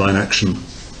respondent to divine action,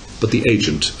 but the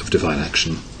agent of divine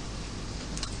action.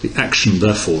 The action,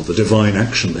 therefore, the divine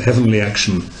action, the heavenly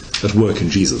action at work in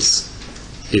Jesus,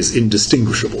 is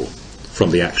indistinguishable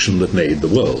from the action that made the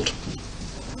world.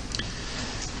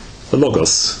 The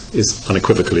Logos is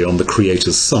unequivocally on the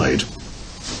Creator's side,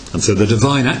 and so the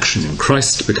divine action in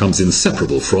Christ becomes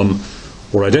inseparable from,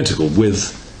 or identical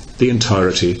with, the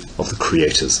entirety of the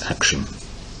Creator's action.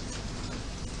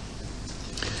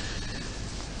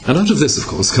 And out of this, of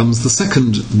course, comes the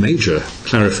second major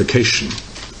clarification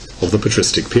of the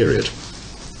patristic period.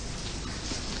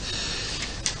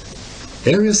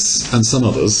 Arius and some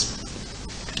others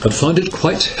had found it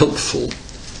quite helpful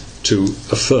to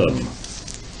affirm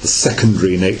the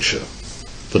secondary nature,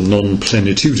 the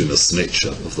non-plenitudinous nature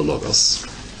of the Logos,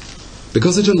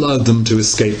 because it allowed them to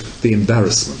escape the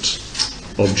embarrassment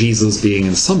of Jesus being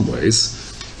in some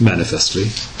ways, manifestly,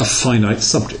 a finite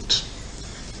subject.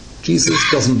 Jesus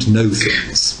doesn't know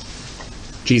things.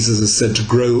 Jesus is said to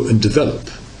grow and develop.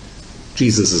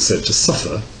 Jesus is said to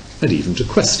suffer and even to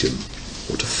question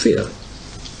or to fear.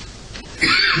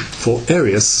 For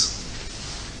Arius,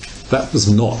 that was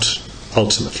not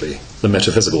ultimately the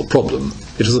metaphysical problem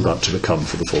it was about to become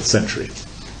for the 4th century.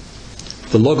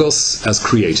 The Logos, as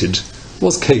created,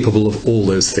 was capable of all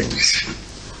those things.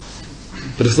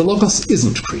 But if the Logos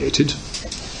isn't created,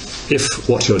 if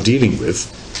what you're dealing with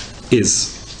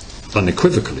is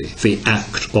unequivocally the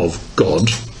act of God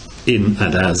in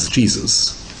and as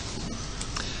Jesus,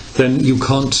 then you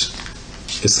can't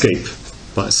escape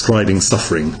by ascribing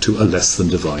suffering to a less than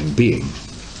divine being.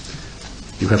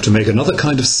 You have to make another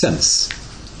kind of sense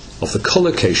of the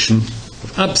collocation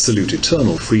of absolute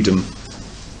eternal freedom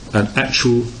and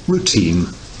actual routine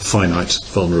finite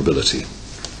vulnerability.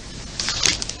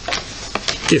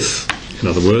 If, in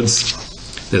other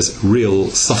words, there's real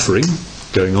suffering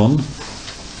going on,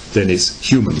 then it's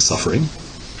human suffering.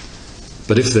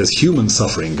 But if there's human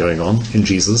suffering going on in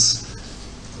Jesus,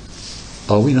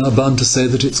 are we now bound to say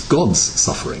that it's God's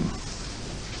suffering?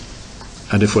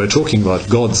 And if we're talking about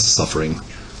God's suffering,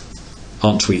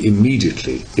 aren't we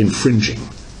immediately infringing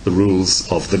the rules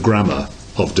of the grammar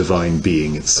of divine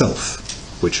being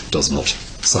itself, which does not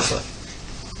suffer?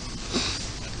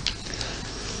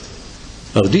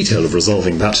 Now, the detail of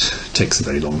resolving that takes a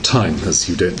very long time, as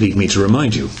you don't need me to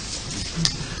remind you.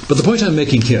 But the point I'm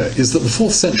making here is that the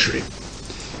 4th century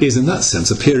is, in that sense,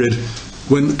 a period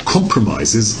when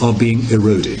compromises are being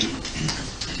eroded,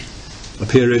 a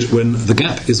period when the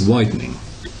gap is widening.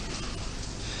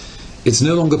 It's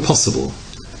no longer possible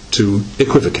to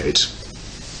equivocate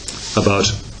about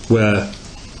where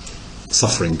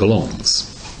suffering belongs.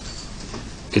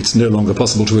 It's no longer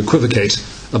possible to equivocate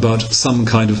about some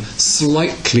kind of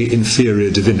slightly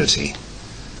inferior divinity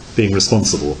being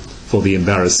responsible for the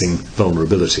embarrassing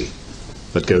vulnerability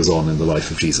that goes on in the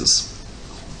life of Jesus.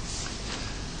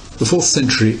 The 4th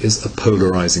century is a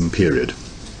polarizing period.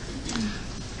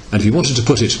 And if you wanted to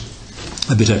put it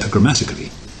a bit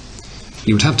epigrammatically,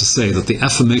 you would have to say that the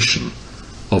affirmation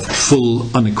of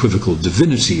full, unequivocal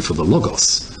divinity for the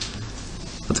Logos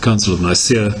at the Council of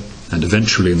Nicaea and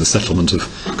eventually in the settlement of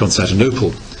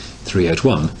Constantinople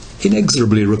 381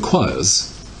 inexorably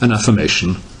requires an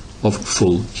affirmation of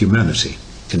full humanity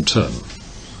in turn.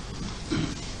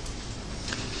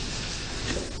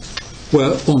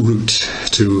 We're en route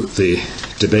to the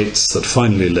debates that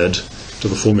finally led to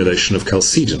the formulation of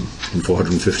Chalcedon in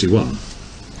 451.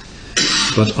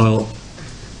 But I'll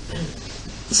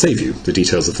save you the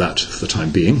details of that for the time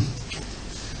being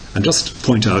and just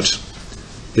point out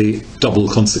the double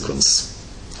consequence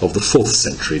of the 4th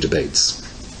century debates.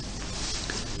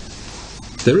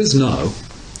 There is now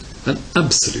an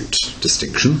absolute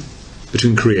distinction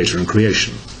between creator and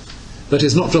creation. That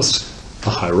is not just a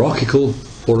hierarchical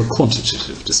or a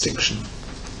quantitative distinction.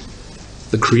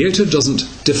 The creator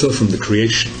doesn't differ from the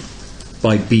creation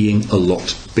by being a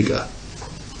lot bigger.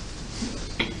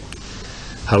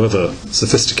 However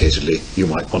sophisticatedly you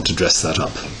might want to dress that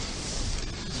up.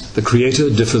 The creator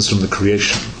differs from the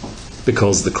creation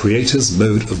because the creator's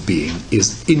mode of being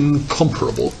is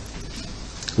incomparable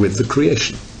with the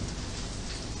creation.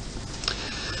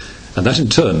 And that in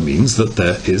turn means that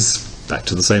there is, back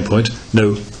to the same point,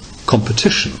 no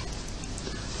competition.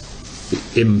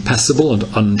 The impassible and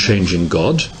unchanging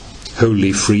God,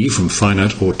 wholly free from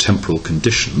finite or temporal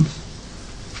condition,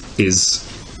 is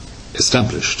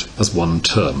established as one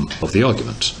term of the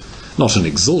argument, not an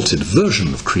exalted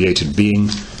version of created being,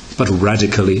 but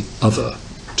radically other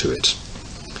to it,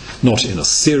 not in a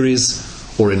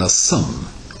series or in a sum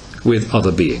with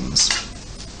other beings.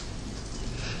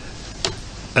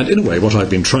 And in a way, what I've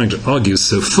been trying to argue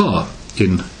so far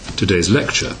in today's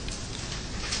lecture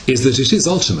is that it is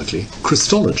ultimately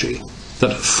Christology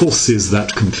that forces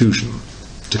that conclusion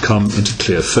to come into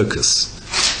clear focus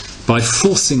by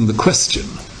forcing the question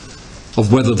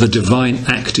of whether the divine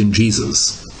act in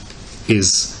Jesus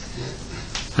is,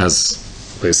 as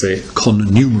they say,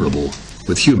 connumerable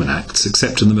with human acts,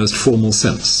 except in the most formal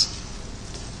sense.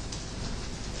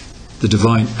 The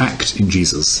divine act in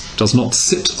Jesus does not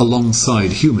sit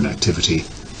alongside human activity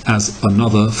as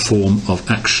another form of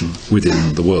action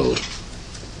within the world.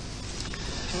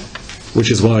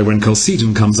 Which is why when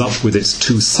Chalcedon comes up with its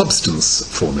two-substance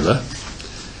formula,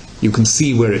 you can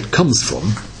see where it comes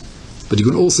from, but you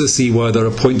can also see why there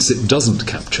are points it doesn't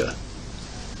capture.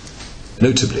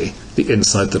 Notably, the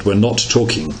insight that we're not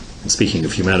talking, speaking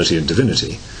of humanity and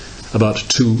divinity, about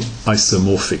two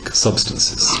isomorphic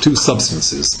substances, two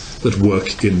substances that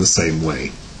work in the same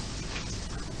way.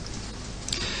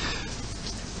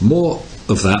 More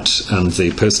of that and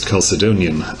the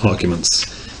post-Chalcedonian arguments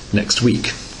next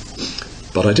week.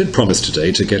 But I did promise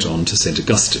today to get on to St.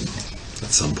 Augustine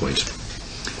at some point.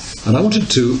 And I wanted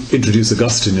to introduce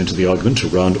Augustine into the argument to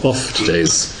round off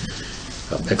today's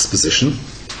exposition,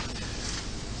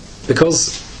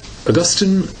 because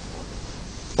Augustine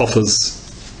offers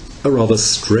a rather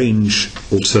strange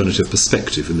alternative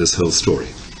perspective in this whole story.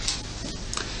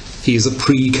 He is a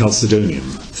pre-Chalcedonian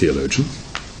theologian.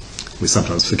 We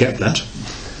sometimes forget that.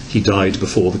 He died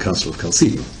before the Council of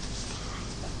Chalcedon.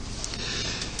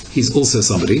 He's also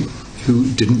somebody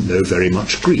who didn't know very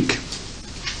much Greek.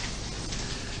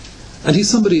 And he's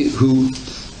somebody who,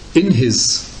 in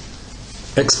his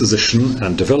exposition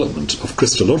and development of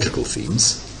Christological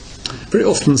themes, very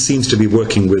often seems to be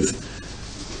working with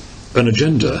an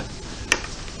agenda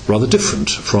rather different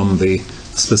from the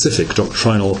specific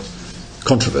doctrinal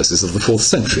controversies of the 4th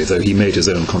century, though he made his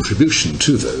own contribution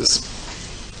to those.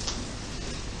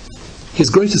 His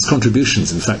greatest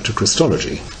contributions, in fact, to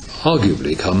Christology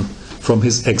arguably come from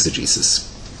his exegesis.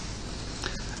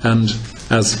 And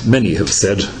as many have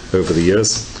said over the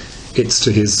years, it's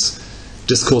to his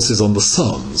discourses on the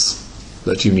Psalms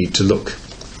that you need to look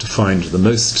to find the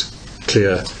most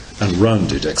clear and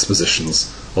rounded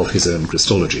expositions of his own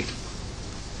Christology.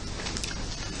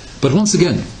 But once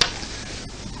again,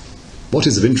 what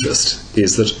is of interest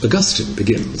is that Augustine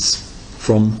begins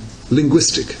from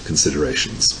linguistic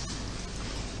considerations.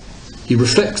 He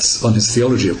reflects on his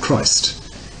theology of Christ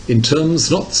in terms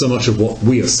not so much of what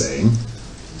we are saying,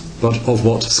 but of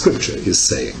what Scripture is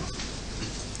saying.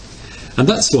 And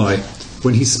that's why,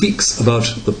 when he speaks about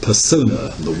the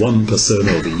persona, the one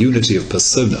persona, or the unity of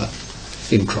persona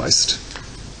in Christ,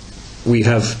 we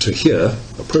have to hear,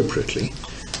 appropriately,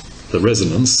 the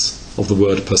resonance of the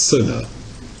word persona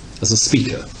as a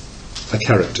speaker, a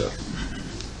character,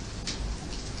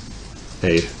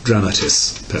 a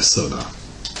dramatis persona.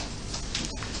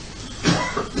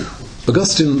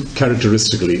 Augustine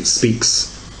characteristically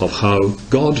speaks of how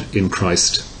God in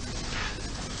Christ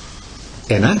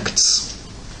enacts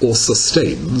or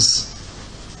sustains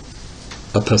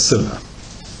a persona.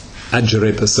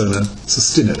 Agere persona,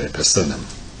 sustinere personam.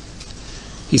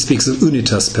 He speaks of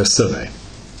unitas personae.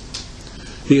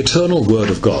 The eternal Word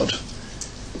of God,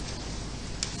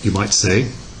 you might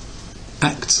say,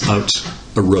 acts out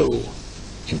a role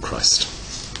in Christ.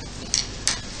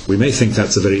 We may think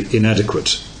that's a very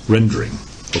inadequate rendering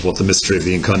of what the mystery of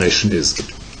the Incarnation is,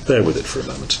 but bear with it for a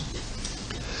moment.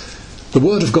 The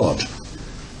Word of God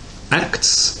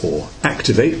acts or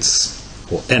activates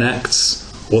or enacts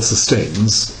or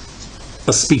sustains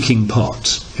a speaking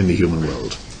part in the human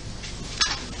world.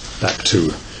 Back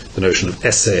to the notion of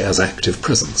esse as active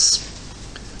presence.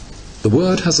 The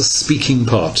Word has a speaking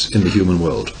part in the human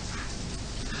world.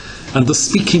 And the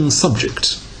speaking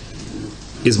subject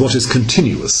is what is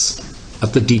continuous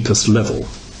at the deepest level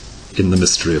in the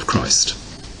mystery of Christ.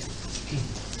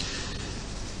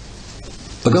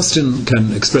 Augustine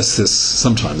can express this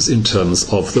sometimes in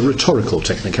terms of the rhetorical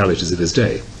technicalities of his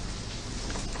day.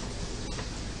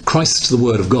 Christ, the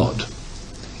Word of God,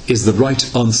 is the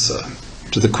right answer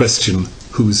to the question,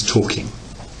 who's talking,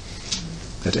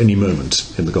 at any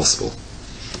moment in the Gospel.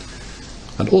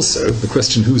 And also the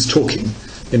question, who's talking,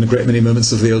 in a great many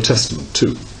moments of the Old Testament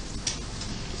too.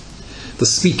 The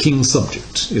speaking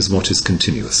subject is what is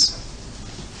continuous.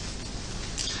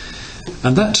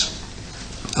 And that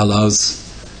allows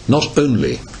not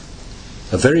only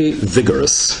a very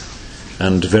vigorous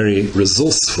and very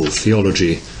resourceful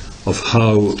theology of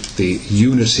how the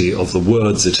unity of the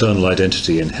Word's eternal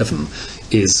identity in heaven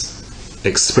is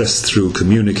expressed through,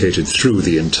 communicated through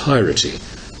the entirety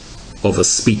of a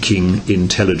speaking,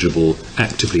 intelligible,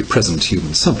 actively present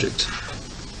human subject.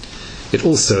 It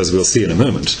also, as we'll see in a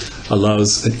moment,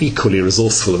 allows an equally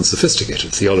resourceful and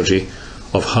sophisticated theology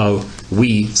of how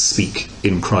we speak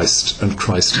in Christ and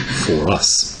Christ for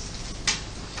us.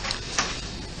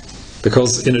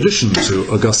 Because in addition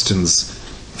to Augustine's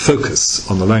focus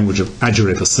on the language of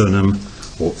agere personam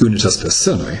or unitas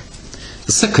personae,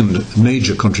 the second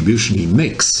major contribution he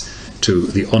makes to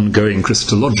the ongoing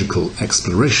Christological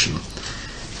exploration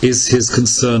is his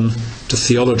concern to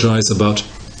theologize about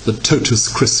the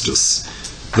totus Christus,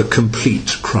 the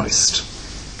complete Christ.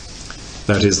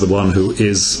 That is, the one who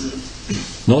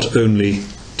is not only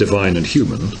divine and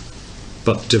human,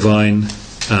 but divine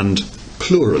and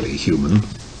plurally human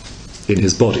in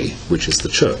his body, which is the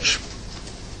Church.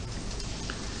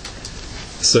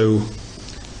 So,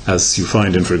 as you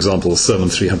find in, for example, Sermon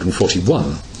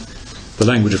 341, the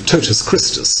language of totus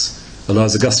Christus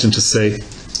allows Augustine to say,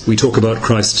 we talk about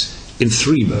Christ in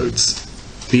three modes: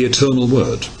 the eternal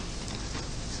Word,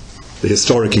 the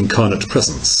historic incarnate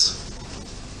presence,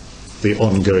 the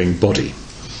ongoing body.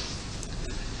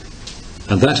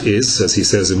 And that is, as he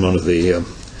says in one of the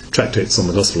tractates on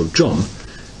the Gospel of John,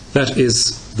 that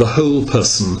is the whole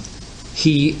person,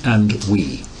 he and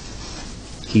we.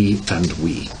 He and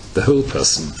we. The whole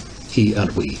person, he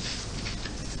and we.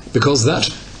 Because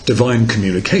that divine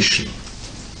communication,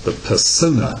 the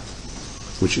persona,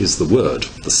 which is the Word,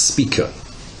 the speaker,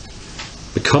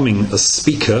 becoming a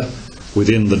speaker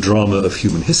within the drama of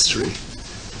human history,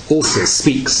 also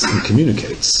speaks and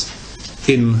communicates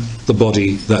in the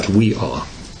body that we are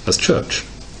as Church.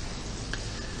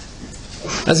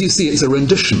 As you see, it's a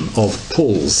rendition of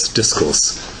Paul's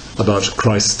discourse about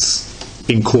Christ's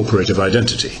incorporative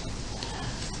identity,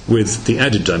 with the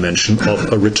added dimension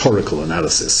of a rhetorical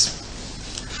analysis.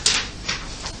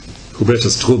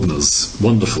 Hubertus Trubner's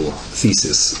wonderful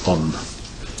thesis on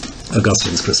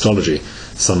Augustine's Christology,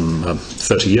 some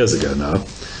 30 years ago now,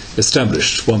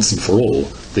 established once and for all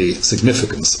the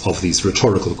significance of these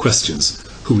rhetorical questions,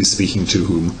 who is speaking to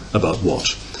whom, about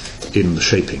what, in the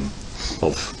shaping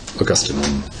of Augustine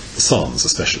on the Psalms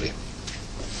especially.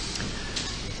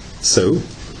 So,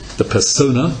 the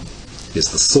persona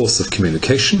is the source of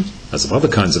communication, as of other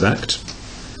kinds of act,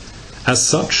 as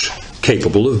such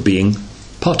capable of being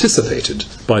participated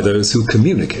by those who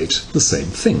communicate the same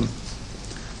thing.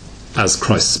 as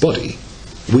Christ's body,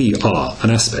 we are an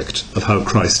aspect of how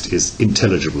Christ is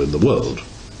intelligible in the world,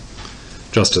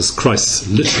 just as Christ's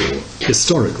literal,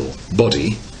 historical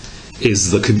body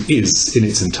is in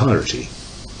its entirety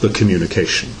the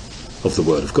communication of the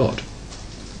Word of God.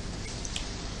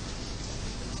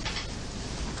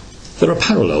 There are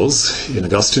parallels in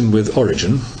Augustine with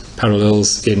Origen,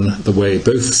 parallels in the way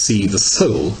both see the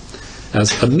soul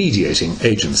as a mediating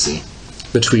agency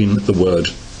between the Word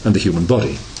and the human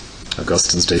body.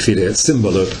 Augustine's De Fide et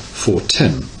Symbolo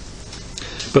 410.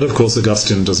 But of course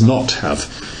Augustine does not have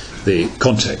the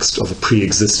context of a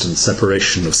pre-existent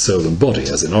separation of soul and body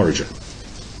as in Origen.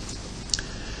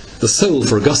 The soul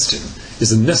for Augustine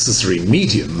is a necessary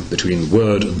medium between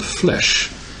word and flesh,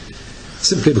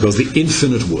 simply because the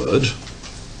infinite Word,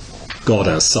 God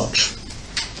as such,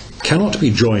 cannot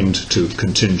be joined to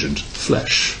contingent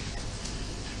flesh,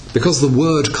 because the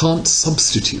Word can't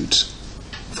substitute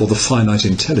for the finite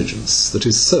intelligence that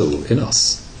is soul in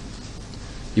us.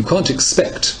 You can't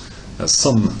expect, as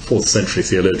some 4th century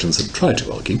theologians have tried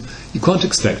to argue, you can't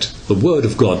expect the Word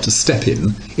of God to step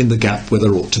in the gap where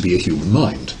there ought to be a human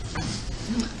mind.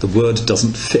 The Word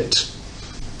doesn't fit.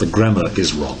 The grammar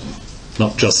is wrong.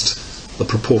 Not just the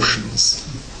proportions,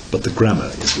 but the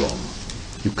grammar is wrong.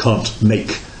 You can't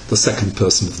make the second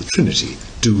person of the Trinity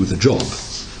do the job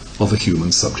of a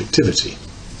human subjectivity.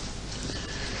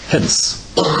 Hence,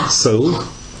 soul,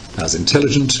 as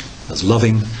intelligent, as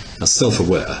loving, as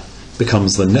self-aware,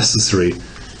 becomes the necessary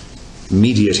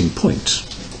mediating point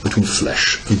between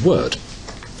flesh and word.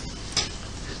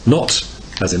 Not,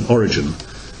 as in Origen,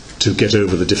 to get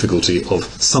over the difficulty of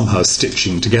somehow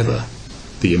stitching together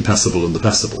the impassible and the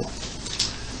passible,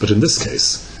 but in this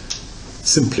case,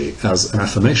 simply as an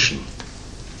affirmation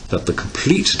that the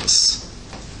completeness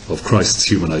of Christ's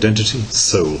human identity,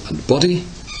 soul and body,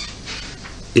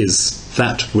 is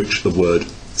that which the Word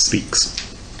speaks.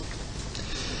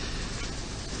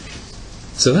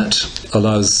 So that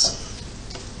allows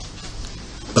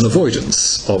an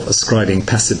avoidance of ascribing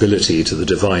passibility to the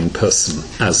divine person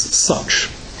as such.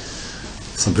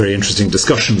 Some very interesting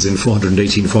discussions in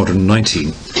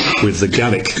 418-419 with the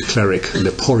Gallic cleric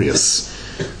Leporius,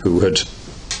 who had,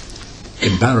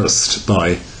 embarrassed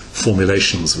by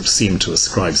formulations which seemed to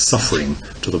ascribe suffering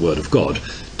to the Word of God,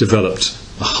 developed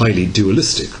a highly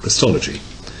dualistic Christology.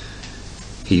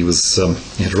 He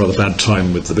had a rather bad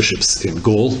time with the bishops in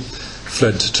Gaul,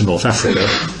 fled to North Africa,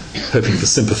 hoping for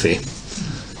sympathy.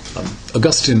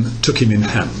 Augustine took him in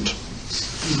hand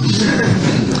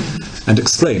and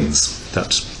explains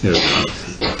that,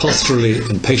 pastorally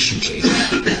and patiently,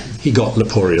 he got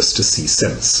Leporius to see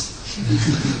sense.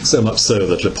 So much so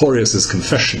that Leporius's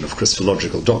confession of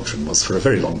Christological doctrine was for a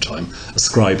very long time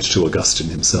ascribed to Augustine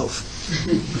himself.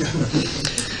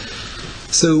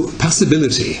 So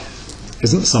passibility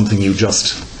isn't something you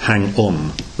just hang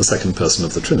on the second person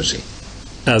of the Trinity,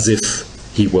 as if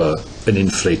he were an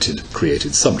inflated,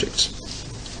 created subject.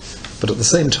 But at the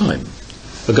same time,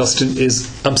 Augustine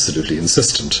is absolutely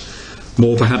insistent,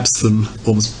 more perhaps than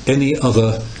almost any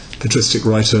other patristic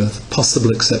writer,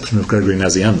 possible exception of Gregory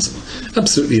Nazianzen,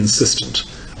 absolutely insistent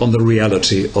on the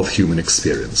reality of human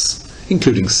experience,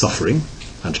 including suffering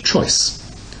and choice.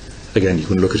 Again, you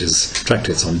can look at his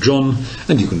tractates on John,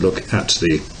 and you can look at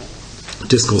the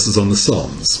discourses on the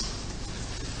Psalms.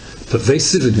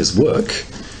 Pervasive in his work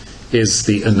is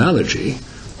the analogy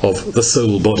of the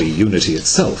soul-body unity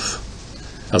itself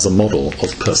as a model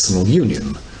of personal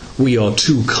union. We are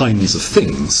two kinds of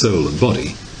things, soul and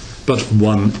body, but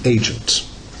one agent,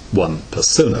 one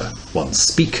persona, one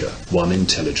speaker, one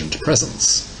intelligent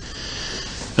presence.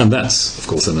 And that's, of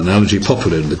course, an analogy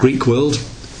popular in the Greek world,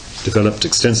 developed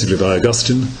extensively by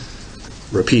Augustine,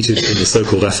 repeated in the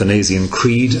so-called Athanasian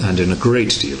Creed and in a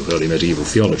great deal of early medieval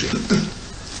theology.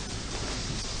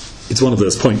 It's one of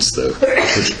those points, though,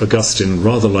 which Augustine,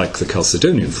 rather like the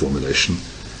Chalcedonian formulation,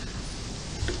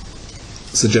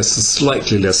 suggests a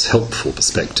slightly less helpful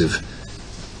perspective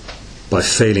by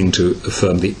failing to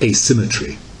affirm the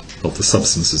asymmetry of the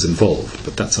substances involved,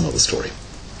 but that's another story.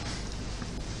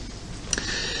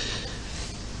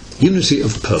 Unity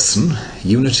of person,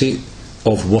 unity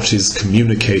of what is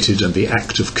communicated and the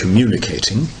act of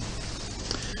communicating,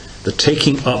 the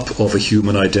taking up of a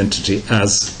human identity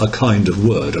as a kind of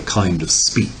word, a kind of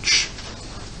speech,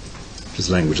 which is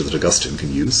language that Augustine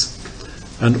can use,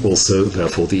 and also,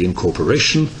 therefore, the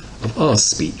incorporation of our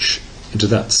speech into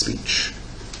that speech.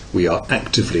 We are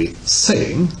actively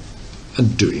saying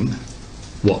and doing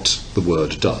what the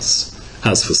Word does.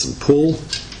 As for St. Paul,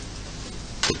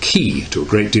 the key to a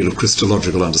great deal of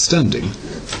Christological understanding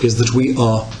is that we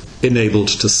are enabled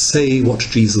to say what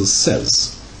Jesus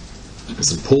says.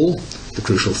 St. Paul The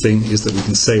crucial thing is that we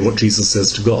can say what Jesus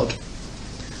says to God.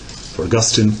 For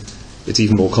Augustine, it's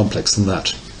even more complex than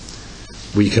that.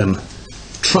 We can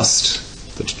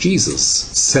trust that Jesus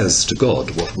says to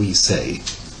God what we say.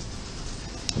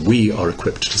 We are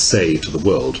equipped to say to the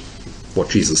world what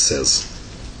Jesus says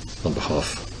on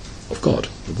behalf of God,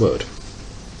 the Word.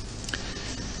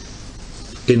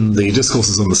 In the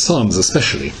discourses on the Psalms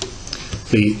especially,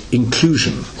 the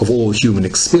inclusion of all human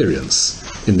experience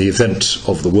in the event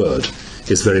of the Word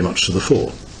is very much to the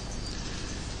fore.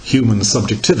 Human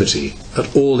subjectivity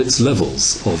at all its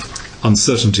levels of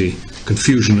uncertainty,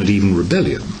 confusion, and even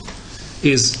rebellion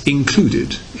is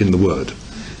included in the Word.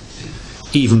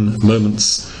 Even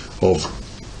moments of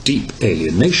deep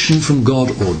alienation from God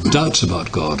or doubt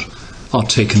about God are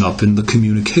taken up in the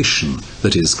communication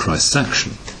that is Christ's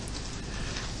action.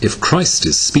 If Christ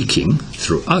is speaking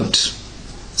throughout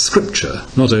Scripture,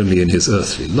 not only in his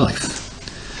earthly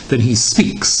life, then he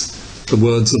speaks the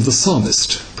words of the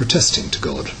psalmist protesting to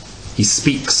God. He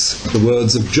speaks the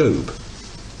words of Job.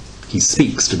 He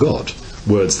speaks to God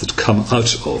words that come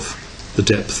out of the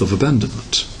depth of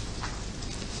abandonment.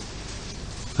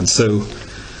 And so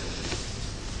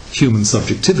human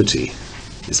subjectivity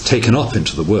is taken up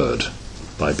into the Word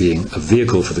by being a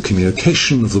vehicle for the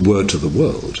communication of the Word to the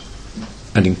world,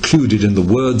 and included in the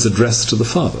words addressed to the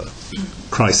Father.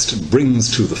 Christ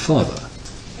brings to the Father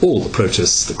all the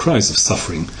protests, the cries of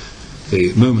suffering,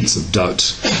 the moments of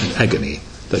doubt and agony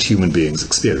that human beings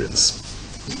experience.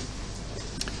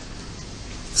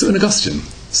 So in Augustine,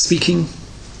 speaking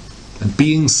and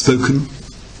being spoken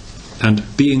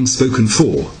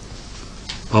for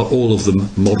are all of them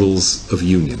models of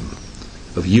union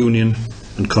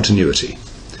and continuity,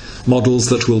 models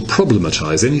that will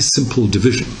problematize any simple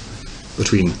division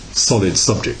between solid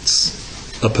subjects,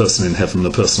 a person in heaven,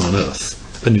 a person on earth,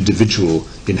 an individual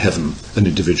in heaven, an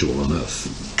individual on earth.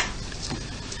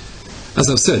 As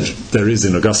I've said, there is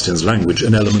in Augustine's language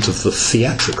an element of the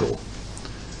theatrical,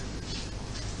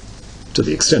 to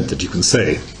the extent that you can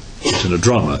say that in a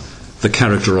drama, the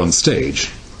character on stage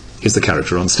is the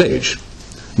character on stage,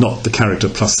 not the character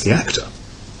plus the actor.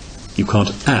 You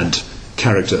can't add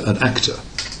character and actor.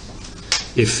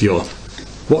 If you're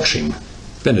watching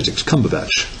Benedict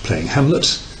Cumberbatch playing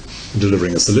Hamlet and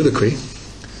delivering a soliloquy,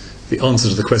 the answer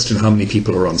to the question how many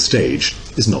people are on stage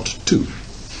is not 2.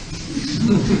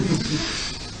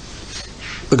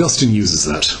 Augustine uses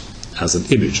that as an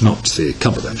image, not the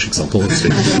Cumberbatch example.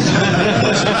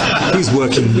 He's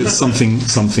working with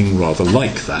something rather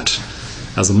like that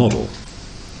as a model.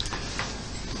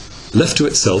 Left to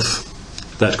itself,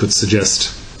 that could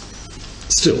suggest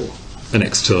still an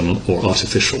external or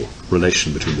artificial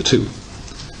relation between the two.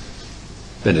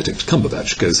 Benedict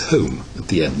Cumberbatch goes home at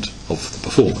the end of the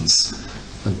performance,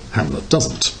 and Hamlet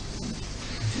doesn't.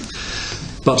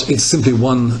 But it's simply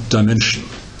one dimension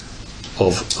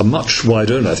of a much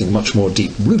wider, and I think much more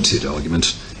deep-rooted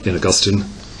argument in Augustine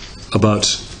about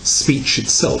speech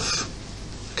itself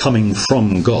coming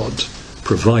from God,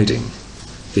 providing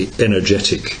the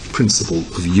energetic principle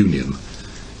of union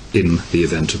in the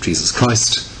event of Jesus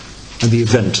Christ and the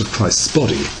event of Christ's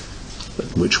body,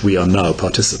 in which we are now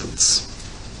participants.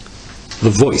 The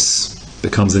voice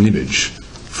becomes an image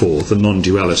for the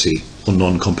non-duality or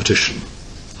non-competition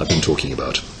I've been talking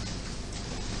about.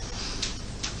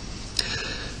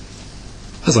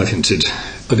 As I've hinted,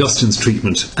 Augustine's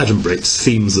treatment adumbrates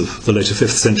themes of the later 5th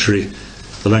century,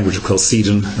 the language of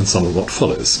Chalcedon, and some of what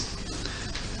follows.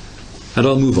 And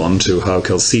I'll move on to how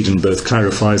Chalcedon both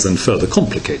clarifies and further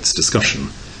complicates discussion,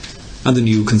 and the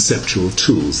new conceptual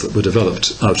tools that were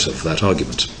developed out of that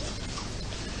argument.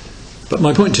 But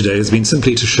my point today has been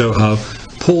simply to show how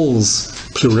Paul's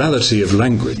plurality of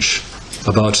language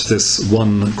about this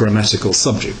one grammatical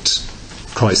subject,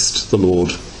 Christ, the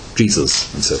Lord,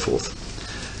 Jesus, and so forth,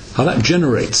 how that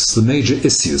generates the major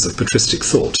issues of patristic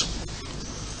thought.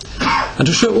 And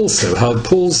to show also how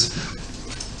Paul's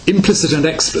implicit and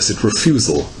explicit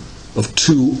refusal of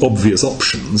 2 obvious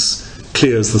options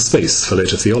clears the space for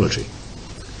later theology.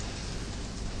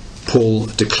 Paul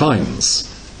declines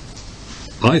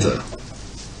either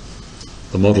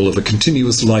the model of a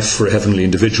continuous life for a heavenly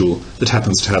individual that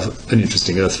happens to have an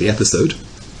interesting earthly episode,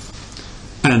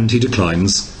 and he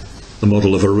declines the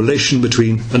model of a relation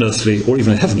between an earthly or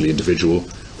even a heavenly individual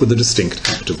with a distinct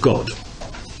act of God.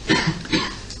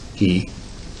 He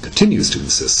continues to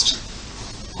insist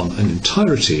on an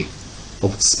entirety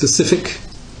of specific,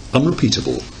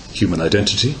 unrepeatable human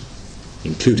identity,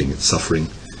 including its suffering,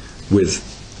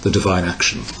 with the divine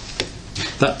action.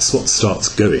 That's what starts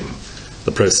going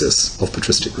the process of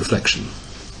patristic reflection.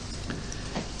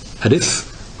 And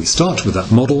if we start with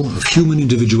that model of human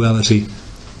individuality,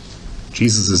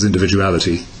 Jesus'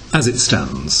 individuality as it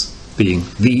stands, being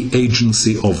the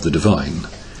agency of the divine,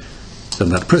 then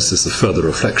that process of further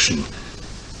reflection,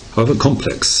 however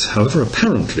complex, however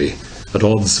apparently at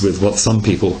odds with what some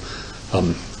people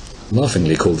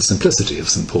laughingly call the simplicity of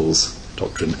St. Paul's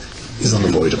doctrine, is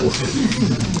unavoidable.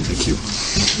 Thank you.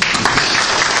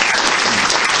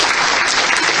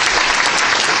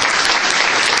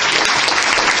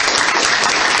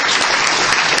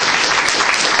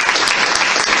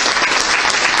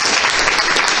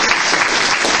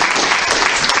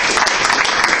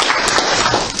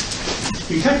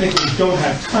 We technically don't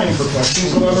have time for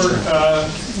questions. However, the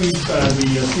speaker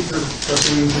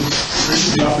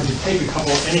recently offered to take a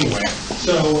couple anyway.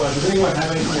 So, does anyone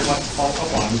have anything they'd like to follow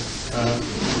up on?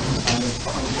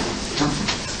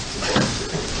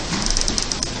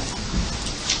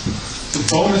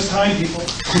 Bonus time, people.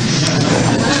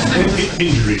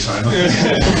 Injury time.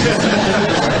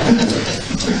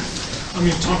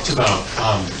 We've talked about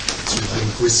sort of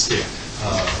linguistic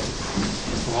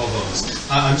problems.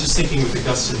 I'm just thinking with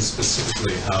Augustine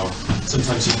specifically how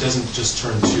sometimes he doesn't just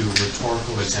turn to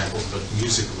rhetorical examples but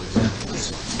musical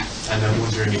examples. And I'm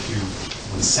wondering if you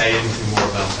want to say anything more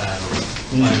about that, or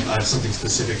I have something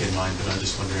specific in mind, but I'm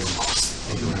just wondering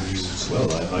if you want to use it. Well,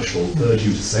 I shall urge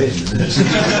you to say it in a minute.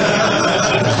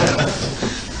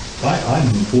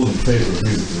 I'm all in favour of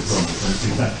musical examples, and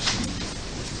in fact,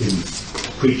 in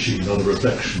preaching and other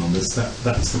reflection on this,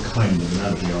 that's the kind of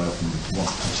analogy I often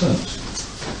want to turn to.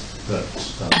 That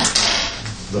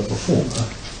the performer,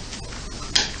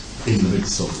 in the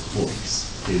midst of the performance,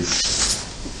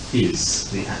 is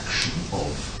the action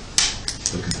of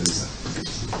the composer.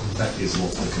 That is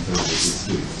what the composer is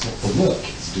doing. It's what the work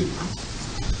is doing.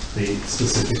 The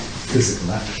specific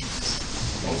physical actions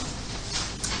of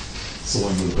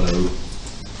sawing with a bow,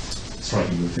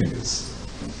 striking with fingers,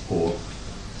 or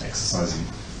exercising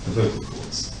the vocal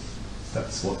cords.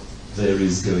 That's what there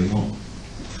is going on.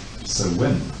 So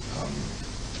when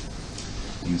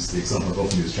use the example I've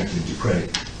often used, Jacqueline Dupre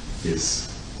is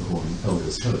performing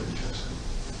Elgar's cello concerto.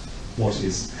 What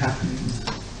is happening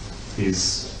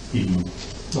is in,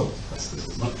 well, I suppose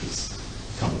as much as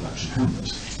Cumberbatch and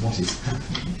Hamlet, what is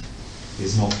happening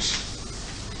is not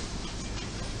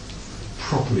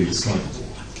properly describable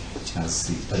as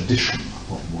the addition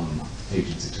of one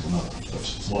agency to another, but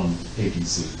one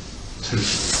agency totally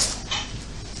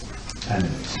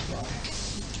animated by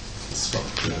the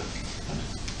structure and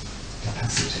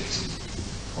capacitating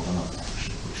of another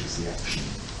action, which is the action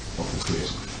of the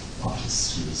creative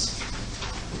artist who is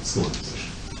in the scoring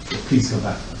position. But please go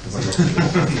back, because I got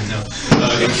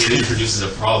It introduces a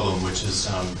problem, which is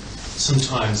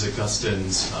sometimes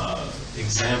Augustine's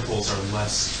examples are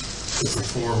less the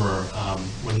performer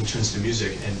when he turns to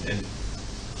music, and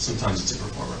sometimes it's a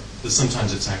performer, but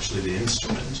sometimes it's actually the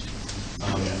instrument.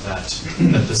 That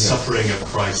the suffering of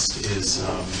Christ is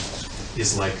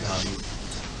like a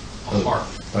harp.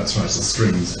 That's right, the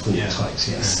strings pulled tight,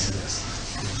 yes. Yeah.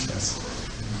 Yes.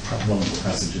 Wonderful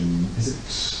passage in, is it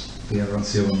the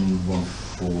Oratio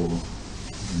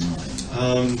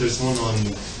 149? There's one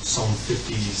on Psalm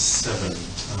 57.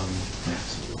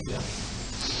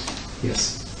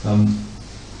 Yes.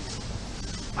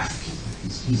 I think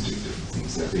he's doing different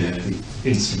things there. The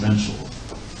instrumental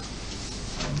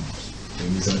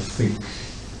things, I think,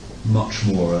 much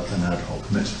more an ad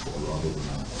hoc metaphor rather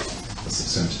than a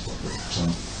substantive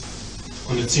one.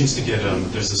 And it seems to get,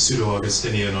 there's a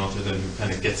pseudo-Augustinian author then who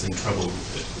kind of gets in trouble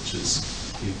with it, which is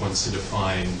he wants to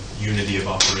define unity of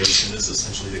operation as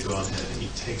essentially to go ahead and he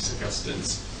takes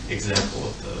Augustine's example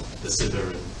of the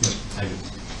zither and kind of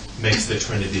makes the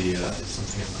Trinity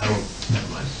something. Never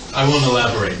mind. I won't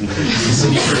elaborate. He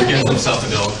sort of gets himself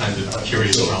into all kinds of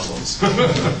curious problems.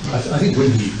 I think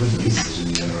when he uses it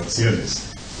in the Generationes,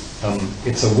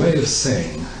 it's a way of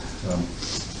saying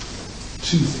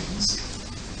two things.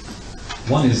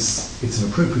 One is, it's an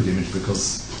appropriate image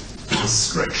because the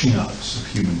stretching out of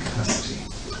human capacity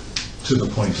to the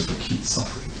point of acute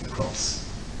suffering in the cross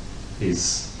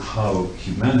is how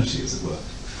humanity, as it were,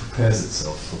 prepares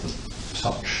itself for the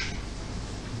touch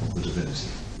of the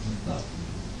divinity. Now,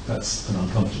 that's an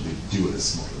uncomfortably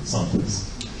dualist model in some ways,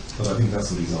 but I think that's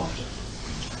what he's after.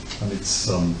 And it's,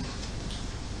 I've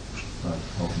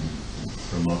often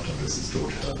remarked on this, is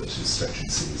George Herbert, who's stretching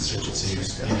seas.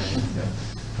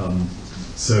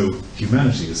 So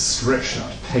humanity is stretched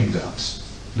out, pegged out,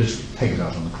 literally pegged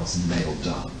out on the cross and nailed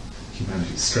down.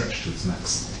 Humanity is stretched to its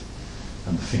maximum,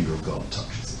 and the finger of God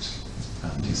touches it.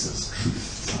 And he says, truth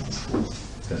sounds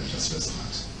forth, then it just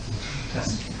resonates.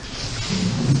 Fantastic.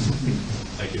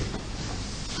 Thank you.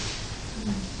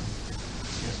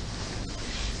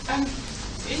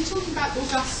 In talking about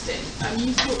Augustine,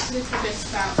 you talked a little bit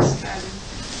about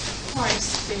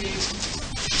Christ being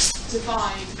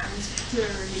divine and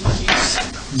plurally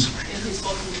human in his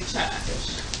bodily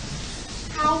church.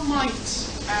 How might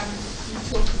you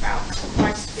talk about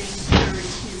Christ being plurally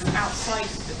human outside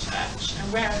of the church,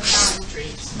 and where are the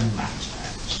boundaries of that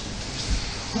church?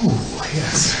 Oh,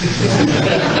 yes.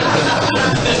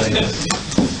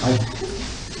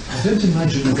 I don't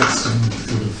imagine Augustine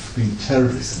would have been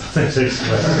terribly sympathetic to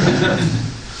that.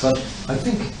 But I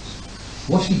think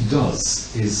what he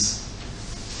does is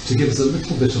to give us a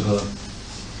little bit of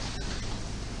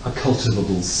a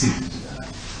cultivable seed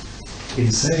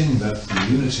in saying that the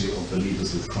unity of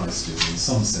believers with Christ is in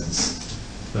some sense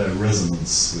their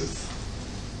resonance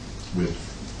with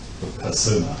the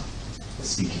persona, the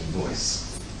speaking voice.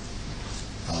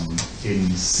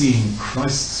 In seeing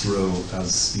Christ's role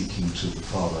as speaking to the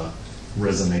Father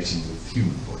resonating with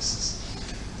human voices.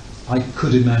 I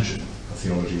could imagine a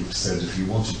theology which said if you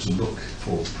wanted to look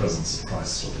for the presence of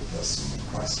Christ or the person of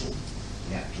Christ or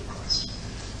the act of Christ,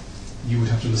 you would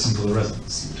have to listen to the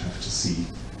resonance. You would have to see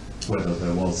whether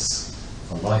there was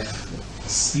a life, a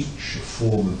speech, a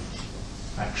form of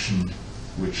action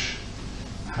which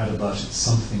had about it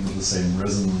something of the same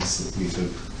resonance that we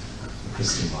hope the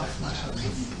Christian life might have.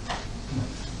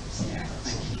 Something like that.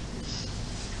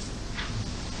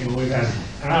 And we've had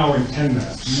an hour and 10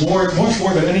 minutes, much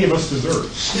more than any of us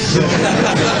deserve.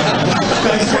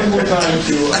 Thanks one more time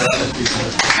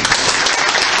to